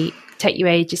going to take you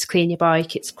ages to clean your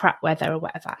bike, it's crap weather or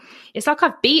whatever. It's like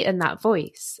I've beaten that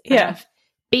voice. I've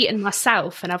beaten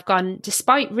myself, and I've gone,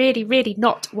 despite really, really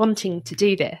not wanting to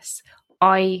do this,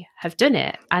 I have done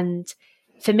it. And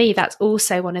for me, that's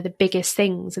also one of the biggest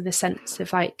things, in the sense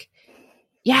of like,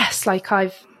 yes, like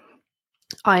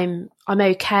I'm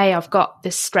okay. I've got the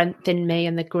strength in me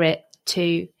and the grit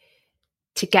to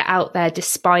get out there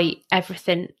despite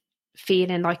everything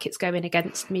feeling like it's going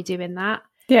against me doing that.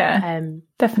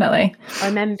 Definitely. I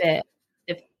remember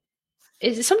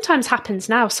it sometimes happens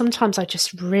now. Sometimes I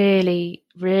just really,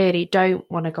 really don't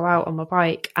want to go out on my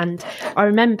bike. And I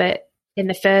remember in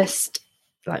the first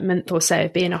like month or so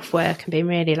of being off work and being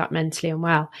really like mentally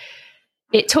unwell,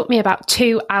 it took me about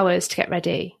 2 hours to get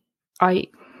ready. I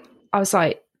was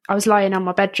lying on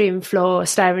my bedroom floor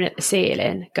staring at the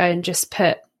ceiling going, just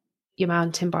put your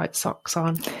mountain bike socks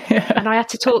on. And I had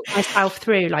to talk myself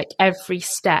through like every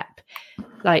step.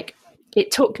 Like it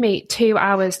took me 2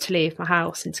 hours to leave my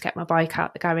house and to get my bike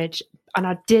out the garage, and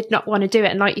I did not want to do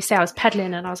it. And like you say, I was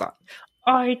pedaling and I was like,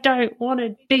 I don't want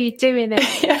to be doing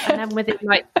it. And then within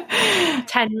like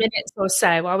 10 minutes or so,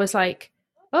 I was like,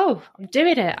 oh, I'm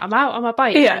doing it. I'm out on my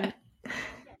bike. And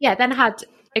then I had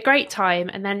a great time.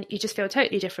 And then you just feel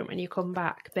totally different when you come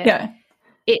back. But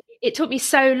it took me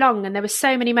so long, and there were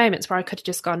so many moments where I could have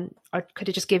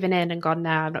just given in and gone, no,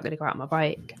 I'm not going to go out on my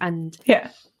bike. And I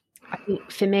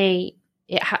think for me,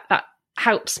 that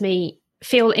helps me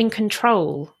feel in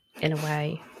control in a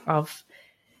way of,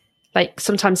 like,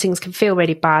 sometimes things can feel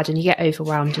really bad and you get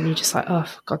overwhelmed and you're just like, oh,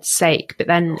 for God's sake. But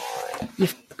then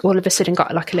you've all of a sudden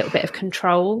got like a little bit of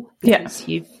control because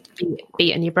you've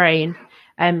beaten your brain.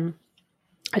 I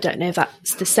don't know if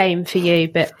that's the same for you,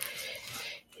 but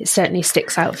it certainly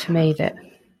sticks out for me that,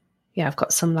 I've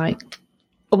got some like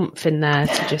oomph in there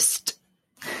to just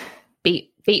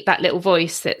beat that little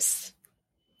voice that's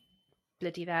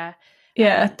bloody there.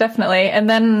 Yeah, definitely. And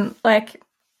then, like,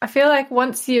 I feel like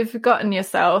once you've gotten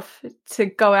yourself to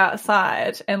go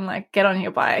outside and like get on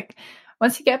your bike,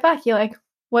 once you get back, you're like,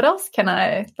 what else can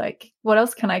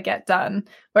I get done?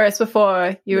 Whereas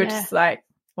before you were just like,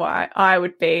 well, I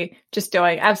would be just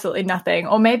doing absolutely nothing,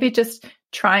 or maybe just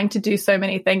trying to do so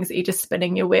many things that you're just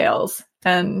spinning your wheels,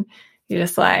 and you're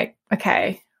just like,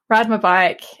 okay, ride my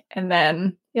bike. And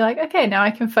then you're like, okay, now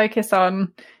I can focus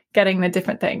on getting the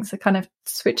different things. It kind of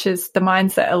switches the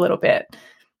mindset a little bit.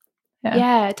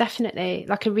 Yeah, definitely.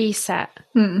 Like a reset.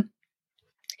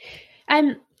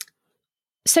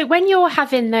 So when you're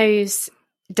having those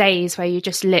days where you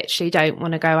just literally don't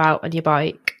want to go out on your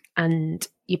bike and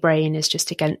your brain is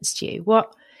just against you,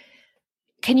 what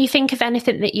can you think of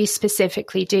anything that you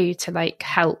specifically do to like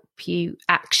help you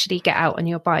actually get out on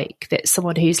your bike that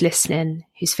someone who's listening,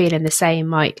 who's feeling the same,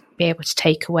 might be able to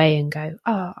take away and go,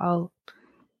 oh,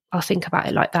 I'll think about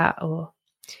it like that, or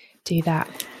do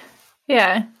that?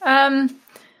 Yeah. I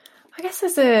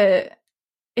guess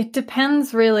it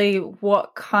depends really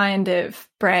what kind of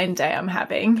brain day I'm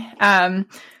having.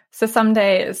 So some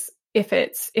days,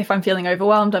 if I'm feeling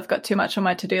overwhelmed, I've got too much on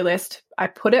my to-do list, I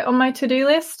put it on my to-do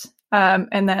list.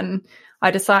 And then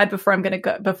I decide before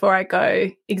I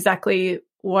go exactly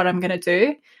what I'm going to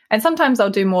do. And sometimes I'll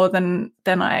do more than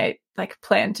I like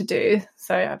plan to do.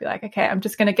 So I'll be like, okay, I'm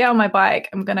just going to get on my bike.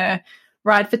 I'm going to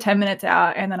ride for 10 minutes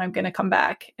out, and then I'm going to come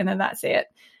back, and then that's it.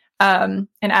 And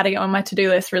adding it on my to-do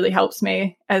list really helps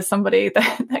me as somebody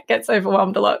that gets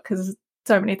overwhelmed a lot because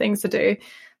so many things to do.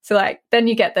 So like, then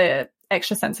you get the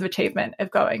extra sense of achievement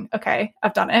of going, okay,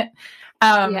 I've done it.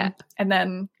 And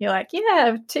then you're like, yeah,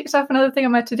 I've ticked off another thing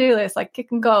on my to-do list, like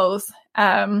kicking goals.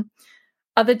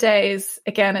 Other days,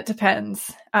 again, it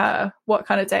depends what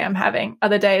kind of day I'm having.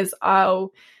 Other days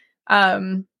I'll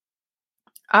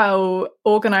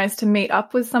organize to meet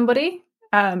up with somebody,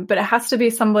 but it has to be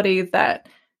somebody that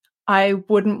I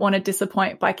wouldn't want to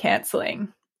disappoint by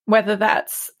cancelling. Whether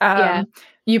that's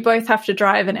you both have to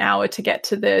drive an hour to get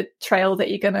to the trail that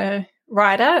you're going to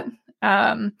ride at.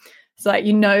 So like,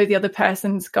 the other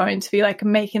person's going to be like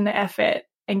making the effort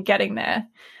and getting there.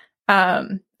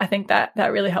 I think that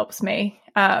really helps me.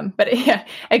 But yeah,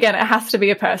 again, it has to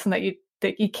be a person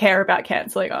that you care about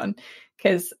cancelling on,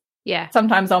 because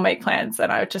sometimes I'll make plans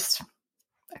and I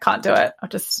can't do it. I'll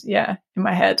just, in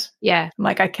my head. Yeah. I'm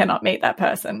like, I cannot meet that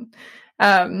person.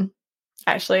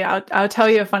 Actually, I'll tell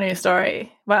you a funny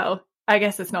story. Well, I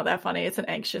guess it's not that funny. It's an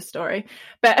anxious story.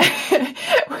 But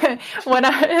when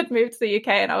I had moved to the UK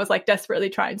and I was like desperately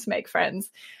trying to make friends,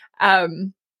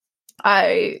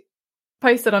 I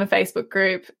posted on a Facebook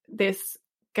group, this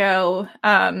girl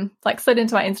like slid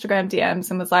into my Instagram DMs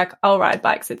and was like, I'll ride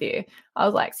bikes with you. I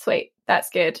was like, sweet,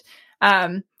 that's good.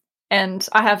 And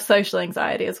I have social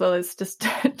anxiety as well as just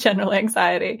general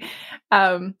anxiety,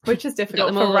 which is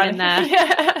difficult for running. There.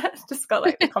 Yeah, just got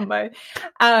like the combo.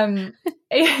 But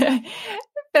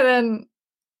then,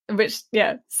 which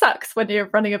sucks when you're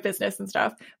running a business and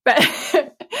stuff. But so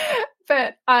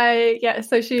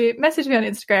she messaged me on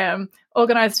Instagram,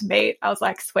 organized to meet. I was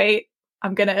like, sweet,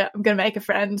 I'm gonna make a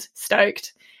friend,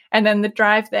 stoked. And then the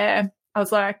drive there, I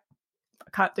was like, I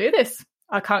can't do this.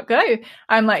 I can't go.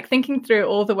 I'm like thinking through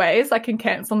all the ways I can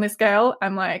cancel on this girl.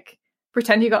 I'm like,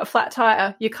 pretend you got a flat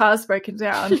tire, your car's broken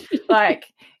down, like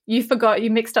you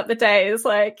mixed up the days,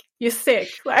 like you're sick.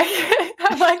 Like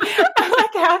I'm like,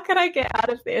 how can I get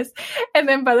out of this? And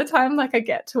then by the time like I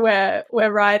get to where we're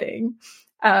riding,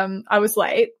 I was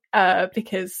late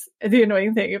because the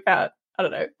annoying thing about, I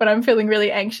don't know, when I'm feeling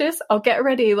really anxious, I'll get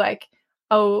ready, like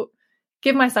I'll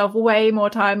give myself way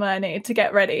more time than I need to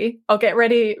get ready. I'll get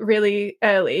ready really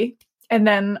early, and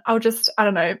then I'll just, I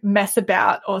don't know, mess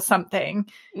about or something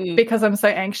because I'm so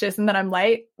anxious, and then I'm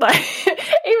late. Like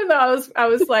even though I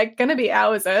was like going to be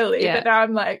hours early, but now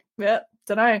I'm like,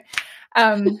 don't know.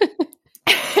 And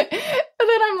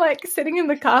then I'm like sitting in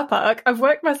the car park. I've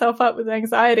worked myself up with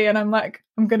anxiety, and I'm like,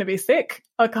 I'm going to be sick.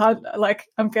 I can't, like,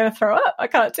 I'm going to throw up. I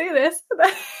can't do this.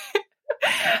 But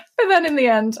then in the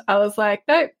end, I was like,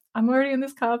 nope, I'm already in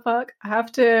this car park. I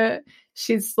have to,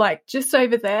 she's like just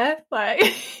over there. Like,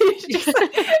 you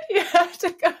have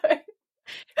to go.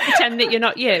 Pretend that you're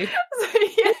not you. So,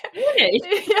 yeah.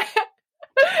 Really?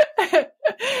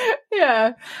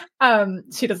 Yeah.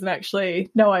 She doesn't actually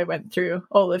know I went through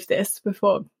all of this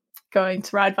before going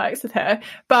to ride bikes with her.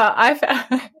 But I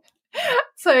found,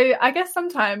 so I guess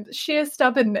sometimes sheer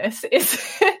stubbornness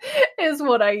is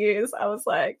what I use. I was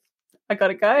like, I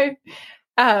gotta go.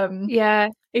 Yeah.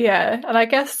 And I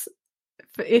guess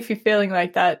if you're feeling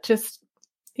like that, just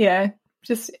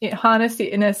harness your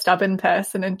inner stubborn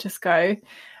person and just go.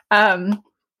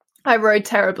 I rode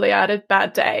terribly. I had a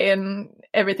bad day and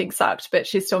everything sucked, but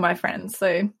she's still my friend, so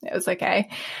it was okay.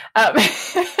 Yeah.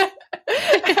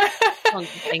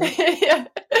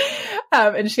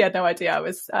 And she had no idea I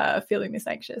was feeling this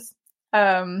anxious.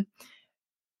 Yeah.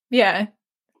 I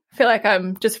feel like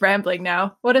I'm just rambling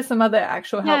now. What are some other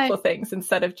actual helpful things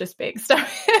instead of just being stubborn?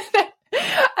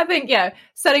 I think,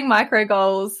 setting micro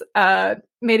goals,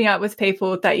 meeting up with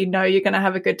people that you know you're going to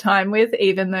have a good time with,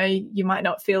 even though you might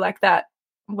not feel like that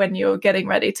when you're getting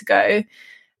ready to go.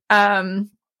 And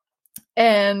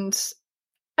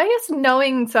I guess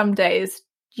knowing some days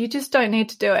you just don't need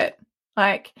to do it.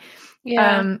 Like,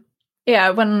 when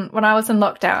I was in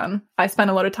lockdown, I spent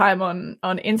a lot of time on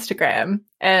Instagram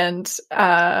and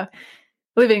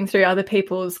living through other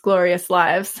people's glorious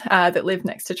lives that live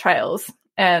next to trails.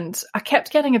 And I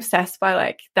kept getting obsessed by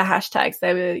like the hashtags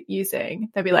they were using.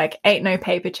 They'd be like, ain't no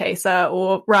paper chaser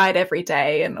or ride every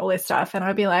day and all this stuff. And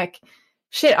I'd be like,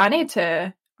 shit, I need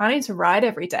to ride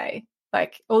every day.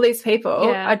 Like all these people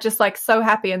are just like so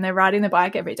happy and they're riding the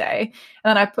bike every day. And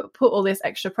then I put all this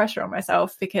extra pressure on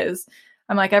myself because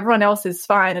I'm like, everyone else is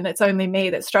fine and it's only me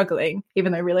that's struggling,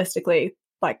 even though realistically,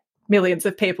 like millions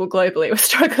of people globally were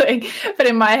struggling. But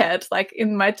in my head, like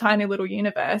in my tiny little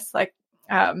universe, like,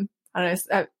 I don't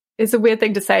know, it's a weird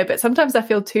thing to say, but sometimes I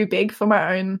feel too big for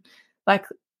my own like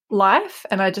life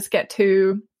and I just get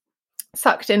too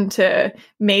sucked into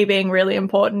me being really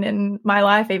important in my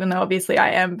life, even though obviously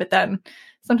I am. But then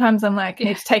sometimes I'm like, I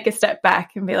need to take a step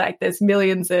back and be like, there's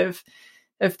millions of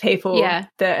people that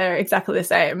are exactly the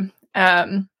same.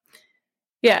 So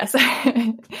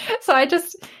I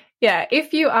just,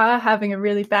 if you are having a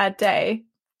really bad day,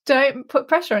 don't put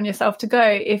pressure on yourself to go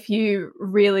if you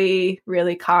really,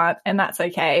 really can't. And that's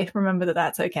okay. Remember that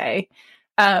that's okay.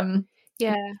 But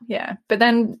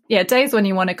then, days when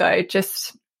you want to go,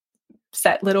 just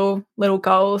set little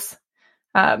goals.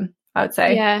 I would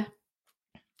say. Yeah.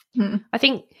 I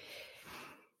think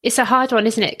it's a hard one,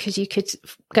 isn't it? Because you could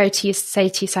say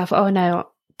to yourself, oh no,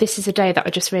 this is a day that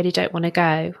I just really don't want to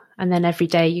go. And then every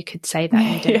day you could say that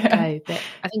and you don't go. But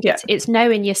I think it's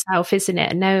knowing yourself, isn't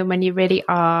it? And knowing when you really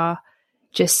are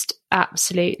just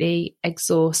absolutely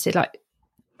exhausted. Like,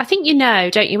 I think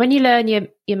don't you? When you learn your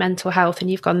mental health and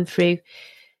you've gone through,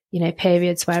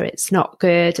 periods where it's not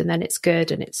good and then it's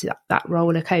good and it's that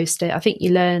roller coaster. I think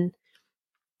you learn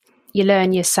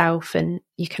yourself and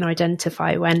you can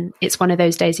identify when it's one of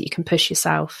those days that you can push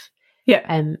yourself.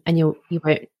 And you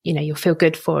won't, you'll feel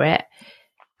good for it.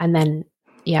 And then,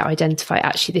 identify,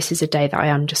 actually, this is a day that I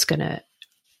am just going to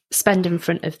spend in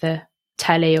front of the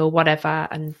telly or whatever.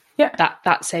 And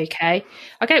that's okay.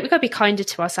 Okay, we've got to be kinder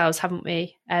to ourselves, haven't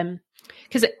we?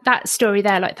 Because that story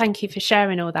there, like, thank you for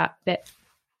sharing all that. But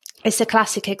it's a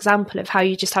classic example of how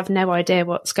you just have no idea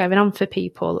what's going on for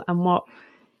people and what,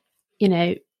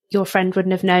 your friend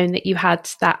wouldn't have known that you had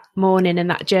that morning and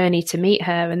that journey to meet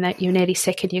her and that you're nearly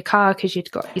sick in your car because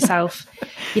you'd got yourself,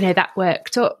 that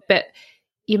worked up. But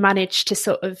you managed to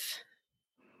sort of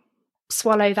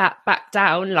swallow that back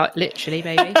down, like literally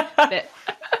maybe,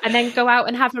 and then go out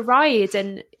and have a ride.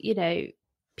 And,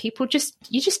 people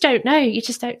you just don't know. You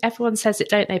just don't, everyone says it,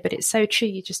 don't they? But it's so true.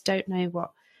 You just don't know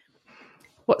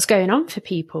what's going on for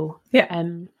people.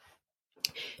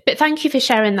 But thank you for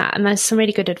sharing that. And there's some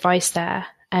really good advice there.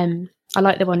 I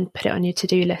like the one, put it on your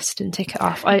to-do list and tick it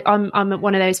off. I'm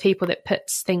one of those people that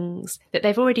puts things that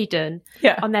they've already done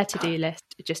on their to-do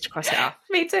list just to cross it off.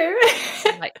 Me too.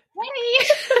 I'm like,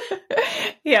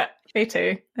 hey. Me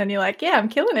too. And you're like, I'm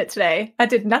killing it today. I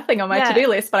did nothing on my to-do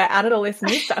list, but I added all this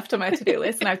new stuff to my to-do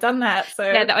list and I've done that. So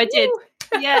that I did.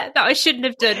 That I shouldn't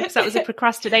have done because that was a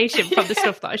procrastination from the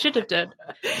stuff that I should have done.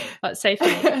 That's so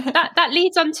funny. That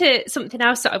leads on to something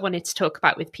else that I wanted to talk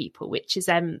about with people, which is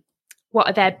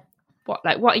what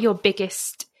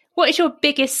is your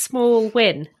biggest small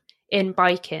win in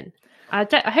biking?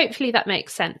 Hopefully that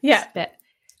makes sense. But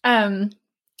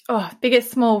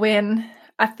biggest small win.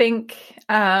 I think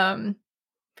I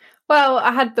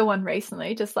had the one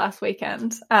recently, just last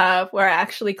weekend, where I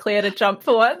actually cleared a jump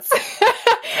for once.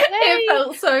 It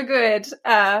felt so good.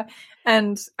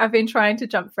 And I've been trying to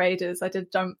jump for ages. I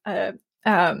did jump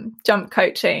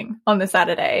coaching on the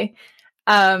Saturday.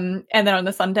 And then on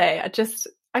the Sunday,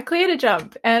 I cleared a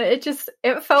jump, and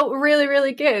it felt really,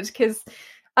 really good, because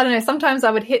I don't know, sometimes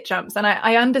I would hit jumps, and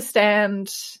I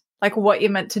understand like what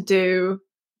you're meant to do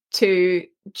to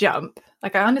jump.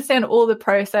 Like, I understand all the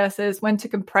processes, when to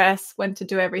compress, when to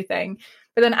do everything.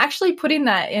 But then actually putting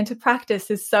that into practice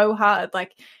is so hard.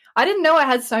 Like, I didn't know I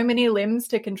had so many limbs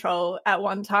to control at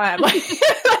one time. Like,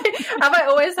 have I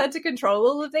always had to control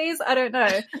all of these? I don't know.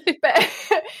 But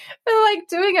like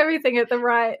doing everything at the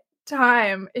right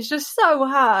time is just so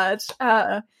hard.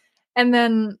 And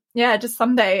then, yeah, just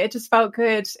Sunday, it just felt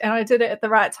good. And I did it at the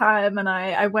right time. And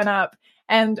I went up,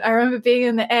 and I remember being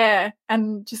in the air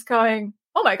and just going,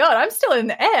 oh my God, I'm still in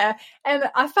the air. And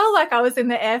I felt like I was in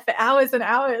the air for hours and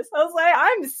hours. I was like,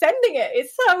 I'm sending it.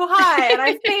 It's so high. And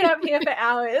I've been up here for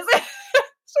hours.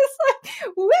 It's just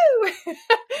like, woo.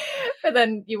 But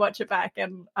then you watch it back,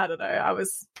 and I don't know, I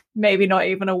was maybe not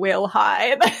even a wheel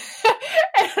high. And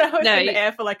I was in the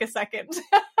air for like a second.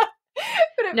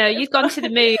 No, you've gone to the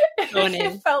moon, Shawnee.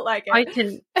 It felt like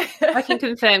it. I can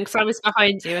confirm, because I was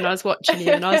behind you and I was watching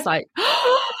you, and I was like,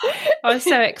 I was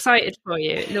so excited for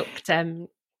you. It looked,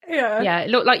 it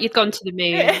looked like you'd gone to the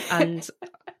moon, and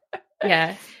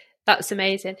yeah, that's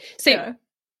amazing. So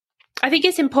I think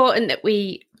it's important that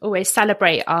we always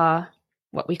celebrate our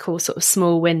what we call sort of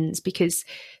small wins, because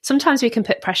sometimes we can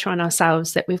put pressure on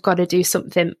ourselves that we've got to do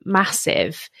something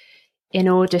massive in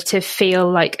order to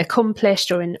feel like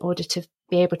accomplished, or in order to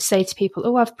be able to say to people,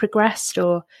 oh, I've progressed,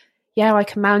 or yeah, I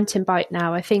can mountain bike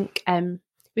now. I think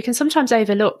we can sometimes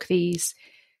overlook these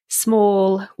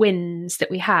small wins that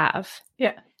we have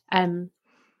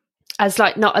as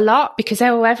like not a lot, because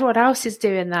everyone else is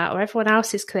doing that, or everyone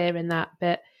else is clearing that.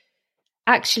 But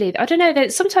actually, I don't know,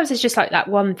 that sometimes it's just like that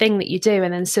one thing that you do,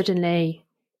 and then suddenly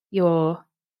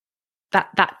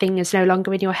that thing is no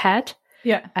longer in your head.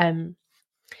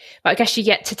 But I guess you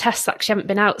get to test that, because you haven't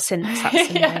been out since that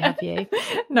Sunday, have you?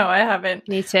 No, I haven't.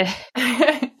 You need to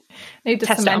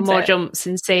test it on more jumps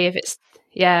and see if it's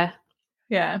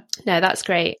No, that's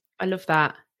great. I love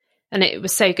that, and it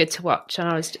was so good to watch.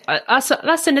 And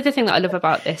that's another thing that I love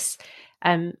about this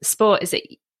sport, is that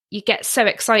you get so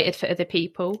excited for other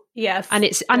people. Yes, and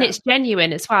it's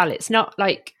genuine as well. It's not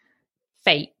like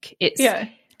fake. It's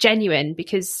genuine,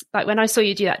 because like when I saw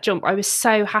you do that jump, I was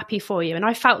so happy for you, and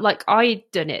I felt like I'd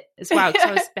done it as well, because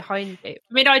I was behind you.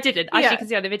 I mean, I didn't, as you can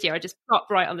see on the video, I just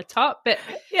popped right on the top, but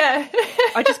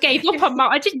I just gave up on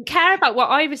I didn't care about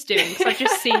what I was doing, because I'd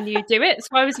just seen you do it.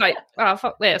 So I was like, oh,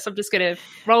 fuck this, I'm just going to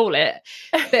roll it.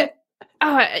 But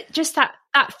just that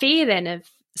feeling of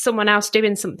someone else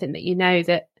doing something that you know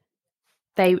that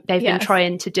they've been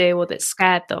trying to do, or that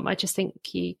scared them. I just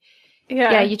think you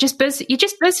just buzz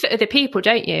for other people,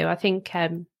 don't you? I think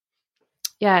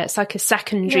it's like a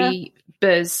secondary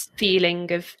buzz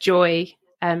feeling of joy.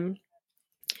 And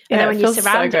then when you're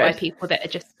surrounded by people that are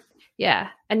just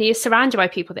and you're surrounded by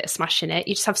people that are smashing it,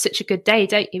 you just have such a good day,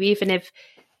 don't you? Even if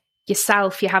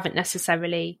yourself, you haven't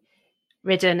necessarily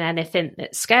ridden anything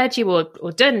that scared you,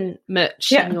 or done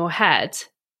much in your head,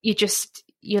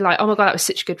 you're like, oh my God, that was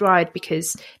such a good ride,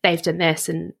 because they've done this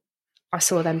and I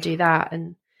saw them do that,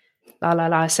 and la la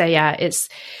la. So yeah, it's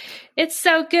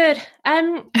so good. So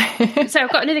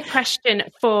I've got another question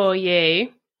for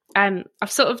you. I've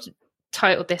sort of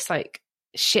titled this like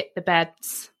 "shit the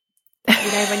beds." You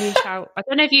know, when you shout. I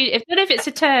don't know if it's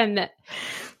a term that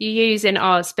you use in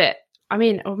Oz, but I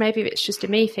mean, or maybe it's just a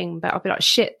me thing. But I'll be like,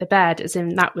 "shit the bed," as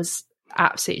in that was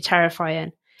absolutely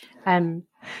terrifying.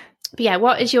 But yeah,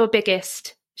 what is your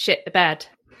biggest shit the bed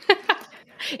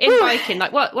in biking?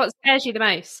 Like, what scares you the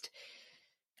most?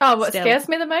 Oh, what scares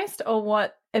me the most, or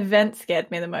what event scared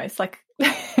me the most? Like,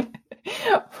 do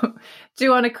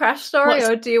you want a crash story,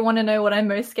 or do you want to know what I'm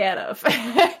most scared of?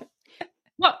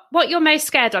 What you're most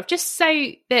scared of, just so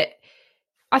that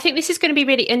I think this is going to be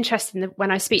really interesting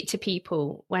when I speak to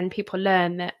people, when people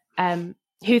learn that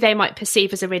who they might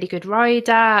perceive as a really good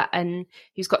rider and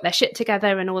who's got their shit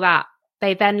together and all that.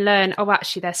 They then learn, oh,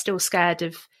 actually, they're still scared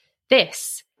of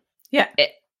this. Yeah.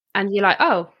 And you're like,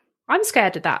 oh, I'm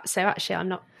scared of that. So actually, I'm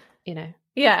not, I'm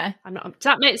not. Does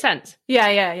that make sense?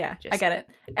 Yeah. I get it.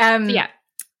 I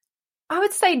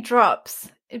would say drops,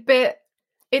 but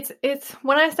it's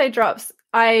when I say drops,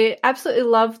 I absolutely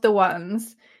love the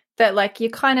ones that like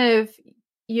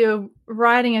you're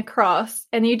riding across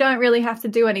and you don't really have to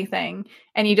do anything,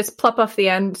 and you just plop off the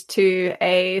end to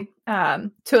a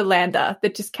lander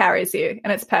that just carries you,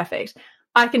 and it's perfect.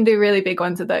 I can do really big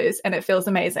ones of those, and it feels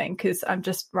amazing because I'm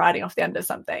just riding off the end of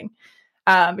something.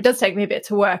 It does take me a bit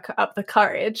to work up the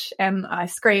courage, and I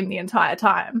scream the entire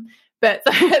time. But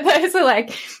those are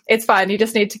like, it's fine. You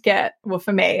just need to get, well,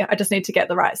 for me, I just need to get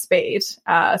the right speed. So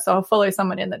I'll follow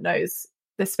someone in that knows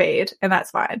the speed, and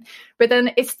that's fine. But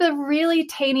then it's the really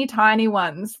teeny tiny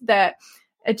ones that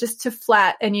are just too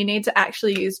flat, and you need to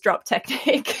actually use drop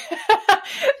technique.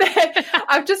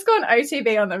 I've just gone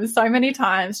OTB on them so many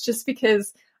times just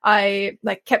because I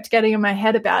like kept getting in my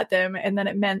head about them, and then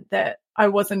it meant that I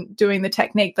wasn't doing the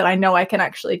technique that I know I can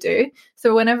actually do.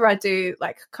 So whenever I do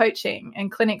like coaching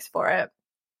and clinics for it,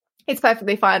 it's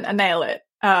perfectly fine. I nail it.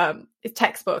 It's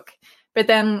textbook. But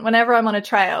then whenever I'm on a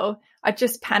trail, I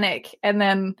just panic, and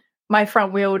then my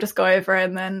front wheel will just go over,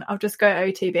 and then I'll just go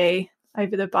OTB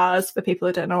over the bars for people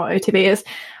who don't know what OTB is.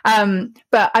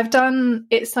 But I've done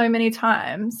it so many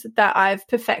times that I've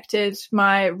perfected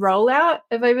my rollout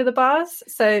of over the bars.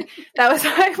 So that was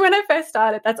like when I first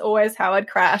started, that's always how I'd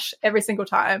crash every single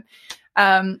time.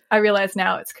 I realize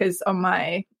now it's because on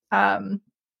my on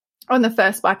the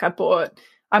first bike I bought,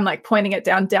 I'm like pointing it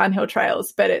down downhill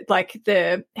trails, but it like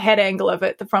the head angle of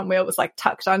it, the front wheel was like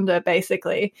tucked under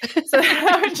basically. So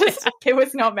it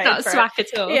was not made not for slack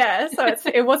it. at all. Yeah. So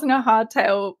it wasn't a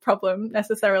hardtail problem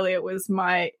necessarily. It was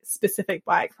my specific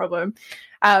bike problem.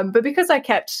 But because I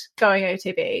kept going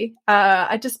OTB,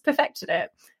 I just perfected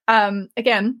it.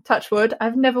 Again, touch wood,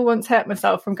 I've never once hurt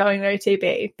myself from going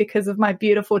OTB because of my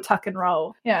beautiful tuck and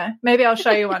roll. Yeah. Maybe I'll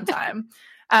show you one time.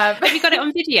 Have you got it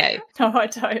on video? No, I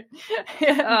don't.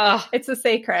 Oh. It's a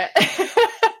secret.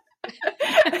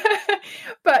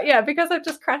 But yeah, because I've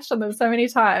just crashed on them so many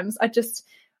times,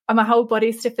 my whole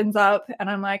body stiffens up, and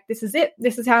I'm like, this is it.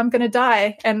 This is how I'm going to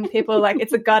die. And people are like,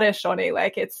 it's a gutter, Shawnee.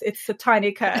 Like it's a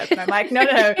tiny curve. And I'm like, no,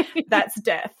 that's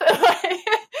death.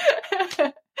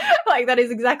 Like that is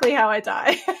exactly how I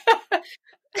die.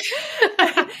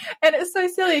 And it's so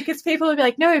silly because people will be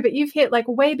like, no, but you've hit like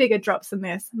way bigger drops than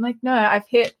this. I'm like, no, I've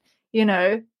hit,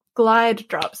 glide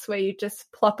drops where you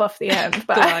just plop off the end.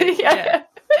 But yeah.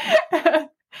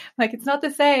 Like it's not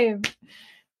the same.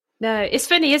 No, it's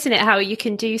funny, isn't it, how you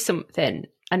can do something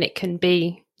and it can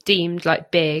be deemed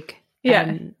like big.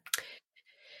 Yeah.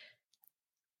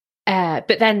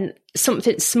 But then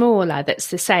something smaller that's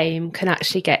the same can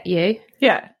actually get you.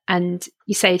 Yeah. And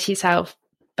you say to yourself,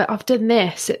 but I've done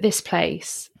this at this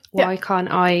place. Why can't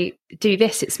I do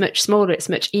this? It's much smaller. It's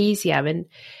much easier. And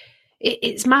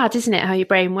it's mad, isn't it, how your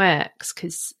brain works?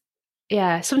 Because,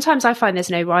 sometimes I find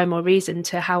there's no rhyme or reason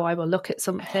to how I will look at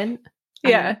something.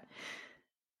 Yeah.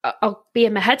 I'll be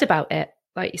in my head about it,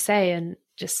 like you say, and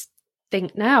just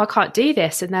think, no, I can't do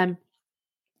this. And then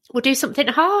we'll do something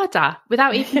harder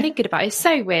without even thinking about it. It's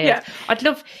so weird. Yeah.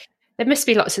 There must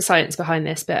be lots of science behind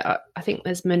this, but I think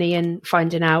there's money in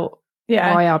finding out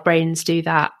why our brains do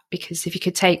that. Because if you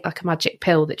could take like a magic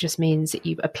pill that just means that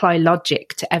you apply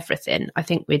logic to everything, I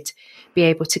think we'd be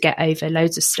able to get over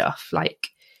loads of stuff like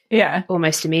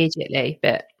almost immediately.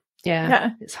 But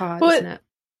it's hard, isn't it?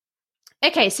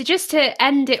 Okay, so just to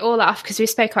end it all off, because we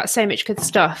spoke about so much good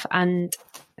stuff, and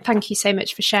thank you so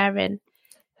much for sharing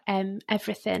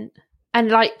everything. And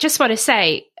like, just want to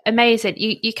say, amazing.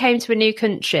 You came to a new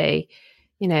country,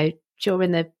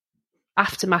 during the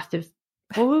aftermath of,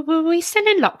 were we still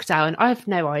in lockdown? I have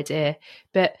no idea.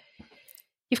 But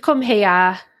you've come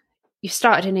here, you've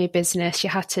started a new business, you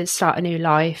had to start a new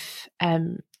life,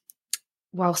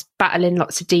 whilst battling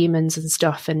lots of demons and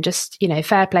stuff, and just,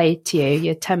 fair play to you.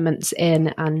 You're 10 months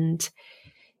in, and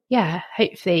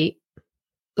hopefully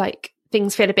like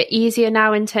things feel a bit easier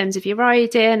now in terms of your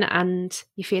riding, and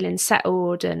you're feeling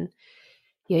settled, and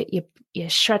you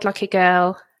shred like a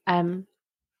girl.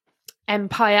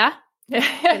 Empire.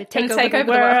 Gonna take over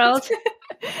the world.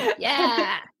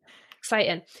 Yeah.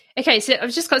 Exciting. Okay, so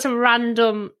I've just got some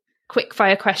random quick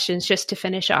fire questions just to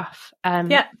finish off.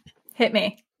 Hit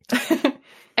me.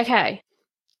 Okay.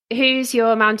 Who's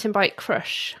your mountain bike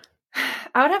crush?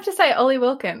 I would have to say Ollie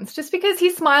Wilkins, just because he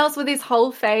smiles with his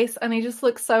whole face and he just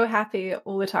looks so happy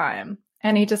all the time.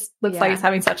 And he just looks like he's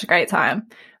having such a great time,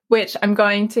 which I'm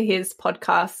going to his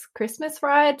podcast Christmas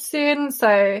ride soon.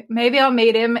 So maybe I'll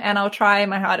meet him and I'll try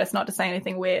my hardest not to say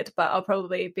anything weird, but I'll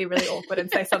probably be really awkward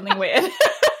and say something weird.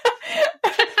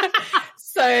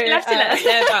 So you'll have to let us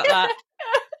know about that.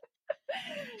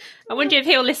 I wonder if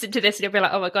he'll listen to this and he'll be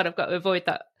like, oh my God, I've got to avoid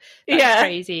that. That's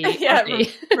crazy. Yeah,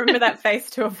 remember that face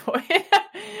to avoid.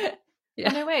 Oh,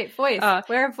 no, wait, voice.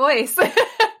 We're a voice.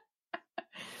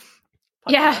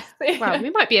 Yeah. Well, we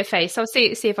might be a face. I'll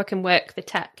see if I can work the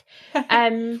tech.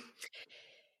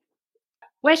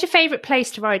 Where's your favourite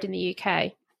place to ride in the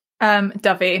UK?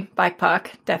 Dovey Bike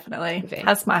Park, definitely. Dovey.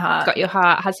 Has my heart. It's got your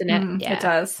heart, hasn't it? It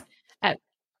does.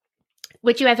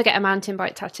 Would you ever get a mountain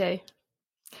bike tattoo?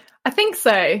 I think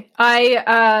so.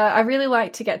 I really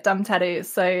like to get dumb tattoos,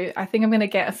 so I think I'm going to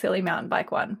get a silly mountain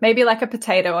bike one. Maybe like a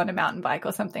potato on a mountain bike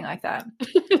or something like that.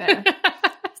 Yeah.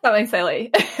 Something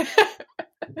silly.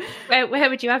 Where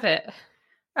would you have it?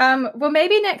 Well,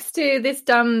 maybe next to this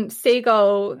dumb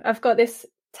seagull. I've got this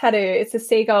tattoo. It's a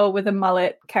seagull with a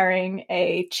mullet carrying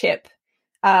a chip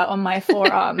on my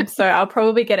forearm. So I'll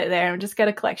probably get it there and just get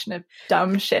a collection of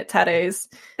dumb shit tattoos.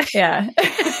 Yeah.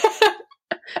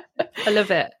 I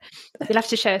love it. You'll have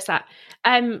to show us that.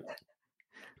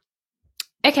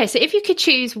 Okay, so if you could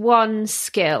choose one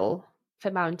skill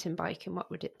for mountain biking, what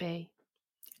would it be?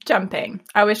 Jumping.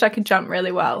 I wish I could jump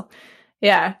really well.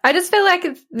 Yeah. I just feel like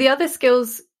the other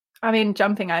skills, I mean,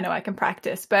 jumping, I know I can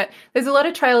practice, but there's a lot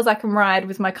of trails I can ride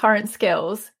with my current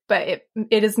skills, but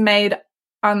it is made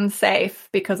unsafe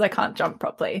because I can't jump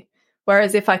properly.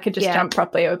 Whereas if I could just jump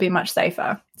properly, it would be much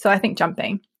safer. So I think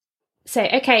jumping. So,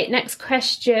 okay, next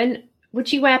question.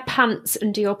 Would you wear pants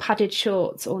under your padded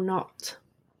shorts or not?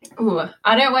 Ooh,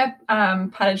 I don't wear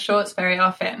padded shorts very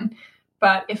often,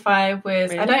 but if I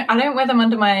was, really? I don't wear them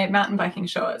under my mountain biking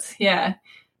shorts. Yeah.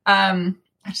 I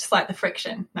just like the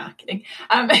friction. No, kidding.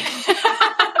 No,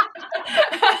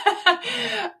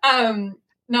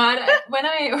 when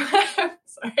I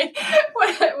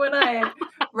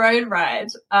road ride,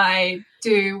 I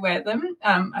do wear them.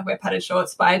 I wear padded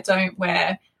shorts, but I don't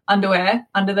wear underwear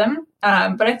under them.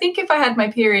 But I think if I had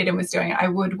my period and was doing it, I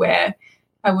would wear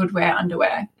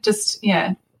underwear. Just,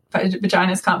 yeah,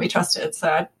 vaginas can't be trusted, so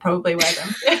I'd probably wear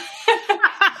them.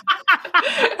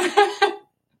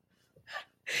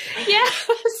 Yeah.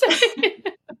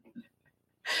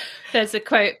 There's a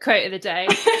quote of the day.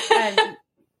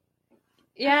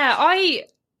 Yeah, I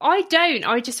don't.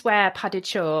 I just wear padded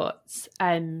shorts.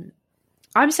 When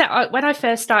I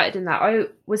first started in that, I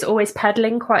was always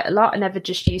pedaling quite a lot. I never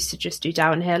just used to just do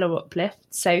downhill or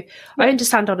uplift. So I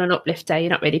understand on an uplift day, you're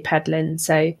not really pedaling.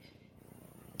 So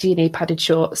do you need padded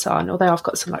shorts on? Although I've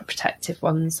got some like protective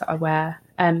ones that I wear.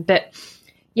 But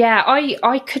yeah,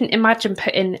 I couldn't imagine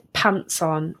putting pants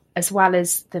on as well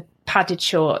as the padded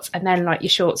shorts and then like your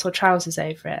shorts or trousers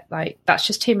over it. Like that's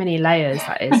just too many layers.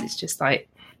 That is. It's just like,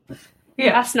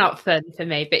 yeah, that's not fun for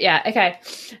me. But yeah, okay.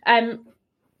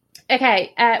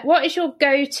 Okay, what is your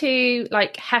go-to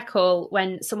like heckle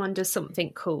when someone does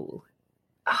something cool?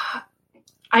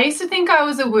 I used to think I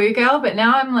was a woo girl, but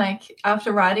now I'm like,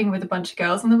 after riding with a bunch of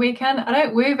girls on the weekend, I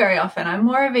don't woo very often. I'm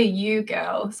more of a you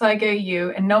girl. So I go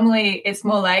you, and normally it's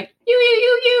more like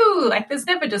you. Like there's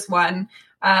never just one.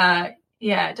 Yeah,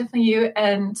 definitely you.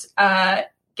 And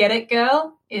get it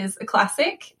girl is a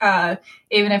classic.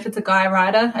 Even if it's a guy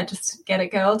rider, I just get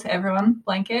it girl to everyone,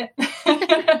 blanket.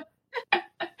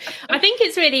 I think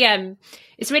it's really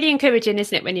encouraging,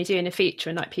 isn't it, when you're doing a feature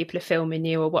and like people are filming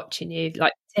you or watching you,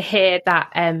 like to hear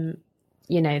that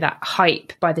that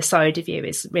hype by the side of you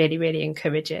is really, really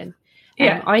encouraging.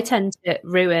 Yeah. I tend to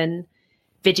ruin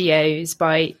videos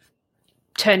by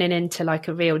turning into like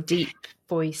a real deep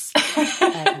voice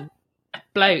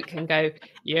bloke and go,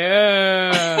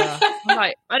 yeah. I'm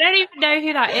like, I don't even know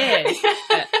who that is.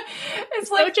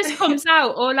 It's like it just comes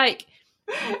out, or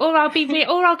I'll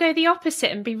go the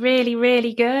opposite and be really,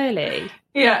 really girly.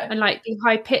 Yeah. And like be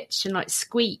high pitched and like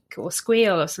squeak or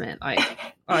squeal or something like,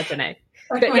 I don't know.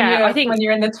 Like but yeah, I think when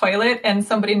you're in the toilet and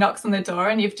somebody knocks on the door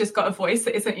and you've just got a voice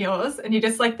that isn't yours and you're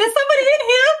just like, there's somebody in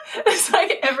here. It's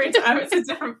like every time it's a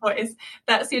different voice.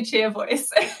 That's your cheer voice.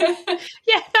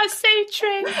 Yeah, that's so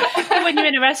true. And when you're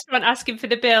in a restaurant asking for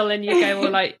the bill and you go,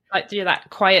 well, like do that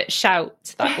quiet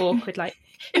shout, that awkward, like,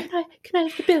 can I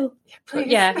have the bill? Please.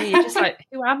 Yeah, you're just like,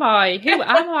 who am I?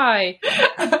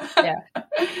 Yeah,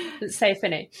 it's so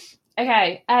funny.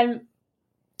 Okay,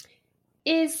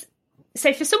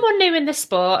 so for someone new in the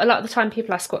sport, a lot of the time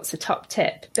people ask what's the top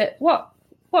tip, but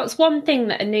what's one thing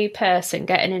that a new person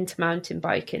getting into mountain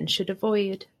biking should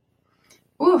avoid?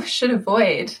 Should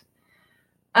avoid.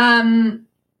 I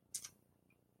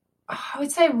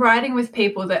would say riding with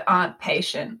people that aren't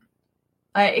patient.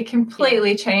 It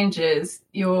completely changes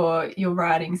your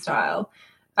riding style.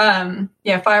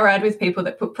 If I ride with people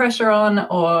that put pressure on,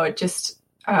 or just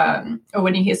or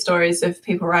when you hear stories of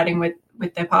people riding with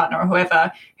their partner or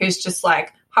whoever who's just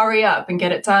like, hurry up and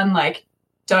get it done. Like,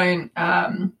 don't,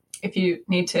 if you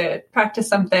need to practice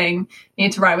something, you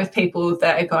need to ride with people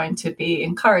that are going to be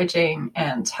encouraging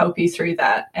and help you through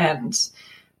that. And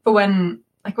for when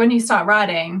you start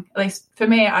riding, at least for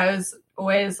me, I've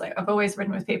always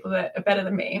ridden with people that are better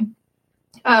than me.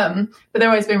 But they've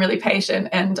always been really patient,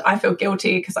 and I feel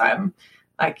guilty because I'm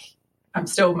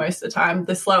still most of the time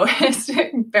the slowest,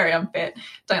 very unfit,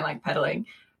 don't like pedaling.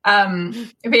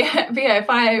 If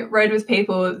I rode with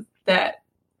people that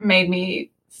made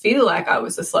me feel like I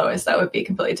was the slowest, that would be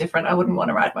completely different. I wouldn't want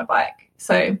to ride my bike.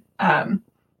 So,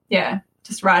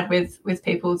 just ride with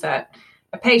people that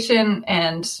are patient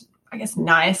and I guess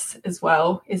nice as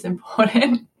well is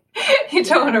important. You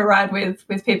don't want to ride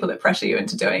with people that pressure you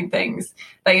into doing things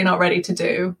that you're not ready to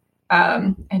do,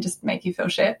 and just make you feel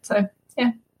shit. So,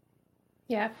 yeah.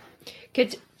 Yeah.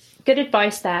 Good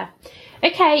advice there.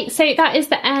 Okay, so that is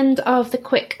the end of the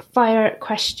quick fire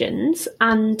questions,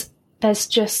 and there's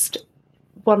just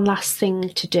one last thing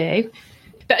to do.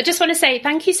 But I just want to say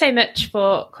thank you so much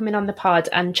for coming on the pod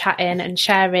and chatting and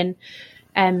sharing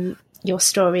your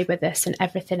story with us and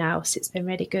everything else. It's been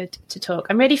really good to talk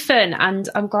and really fun, and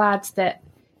I'm glad that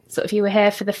sort of you were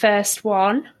here for the first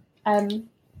one.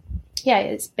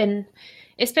 It's been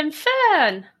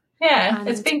fun. Yeah, and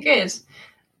it's been good.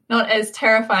 Not as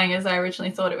terrifying as I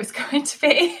originally thought it was going to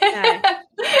be. No.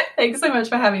 Thanks so much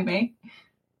for having me.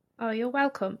 Oh, you're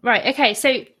welcome. Right, okay,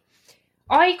 so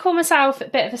I call myself a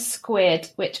bit of a squid,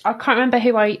 which I can't remember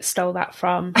who I stole that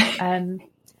from. I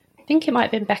think it might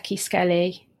have been Becky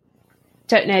Skelly.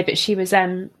 Don't know, but she was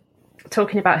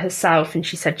talking about herself, and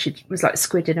she said she was like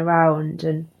squidding around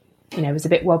and, you know, was a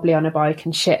bit wobbly on a bike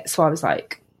and shit. So I was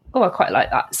like, oh, I quite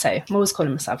like that. So I'm always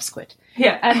calling myself a squid.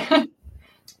 Yeah.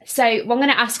 So I'm going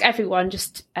to ask everyone,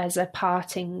 just as a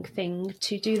parting thing,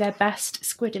 to do their best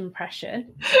squid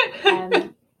impression.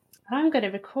 And I'm going to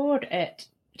record it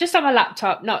just on my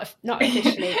laptop, not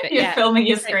officially. But You're filming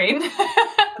your screen.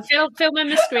 Filming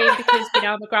my screen because, you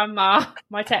know, I'm a grandma.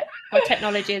 My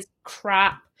technology is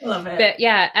crap. Love it. But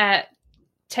yeah,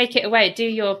 take it away. Do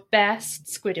your best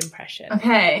squid impression.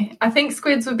 Okay. I think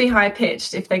squids would be high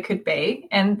pitched if they could be,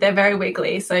 and they're very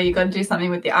wiggly. So you've got to do something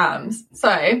with the arms.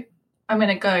 So I'm going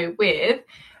to go with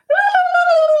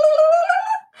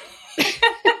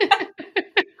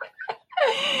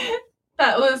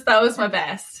that was my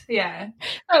best. Yeah.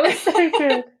 That was so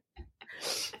good.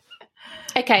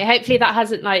 Okay, hopefully that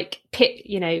hasn't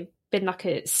been like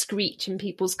a screech in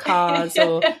people's cars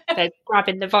or they're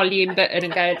grabbing the volume button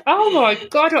and going, oh my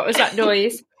God, what was that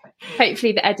noise?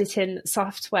 Hopefully the editing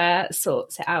software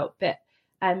sorts it out. But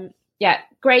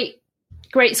great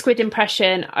squid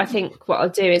impression. I think what I'll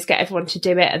do is get everyone to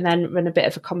do it and then run a bit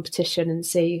of a competition and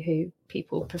see who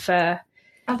people prefer.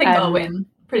 I think I'll win.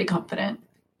 Pretty confident.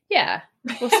 Yeah,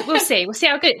 we'll see. We'll see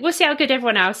how good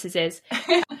everyone else's is.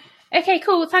 Okay,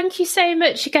 cool. Thank you so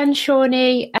much again,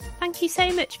 Shawnee. Thank you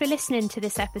so much for listening to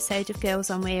this episode of Girls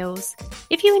on Wheels.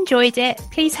 If you enjoyed it,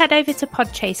 please head over to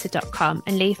podchaser.com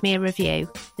and leave me a review.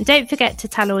 And don't forget to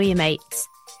tell all your mates.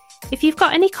 If you've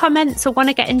got any comments or want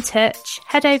to get in touch,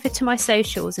 head over to my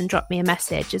socials and drop me a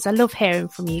message, as I love hearing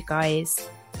from you guys.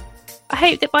 I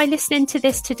hope that by listening to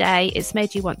this today, it's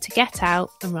made you want to get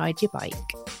out and ride your bike.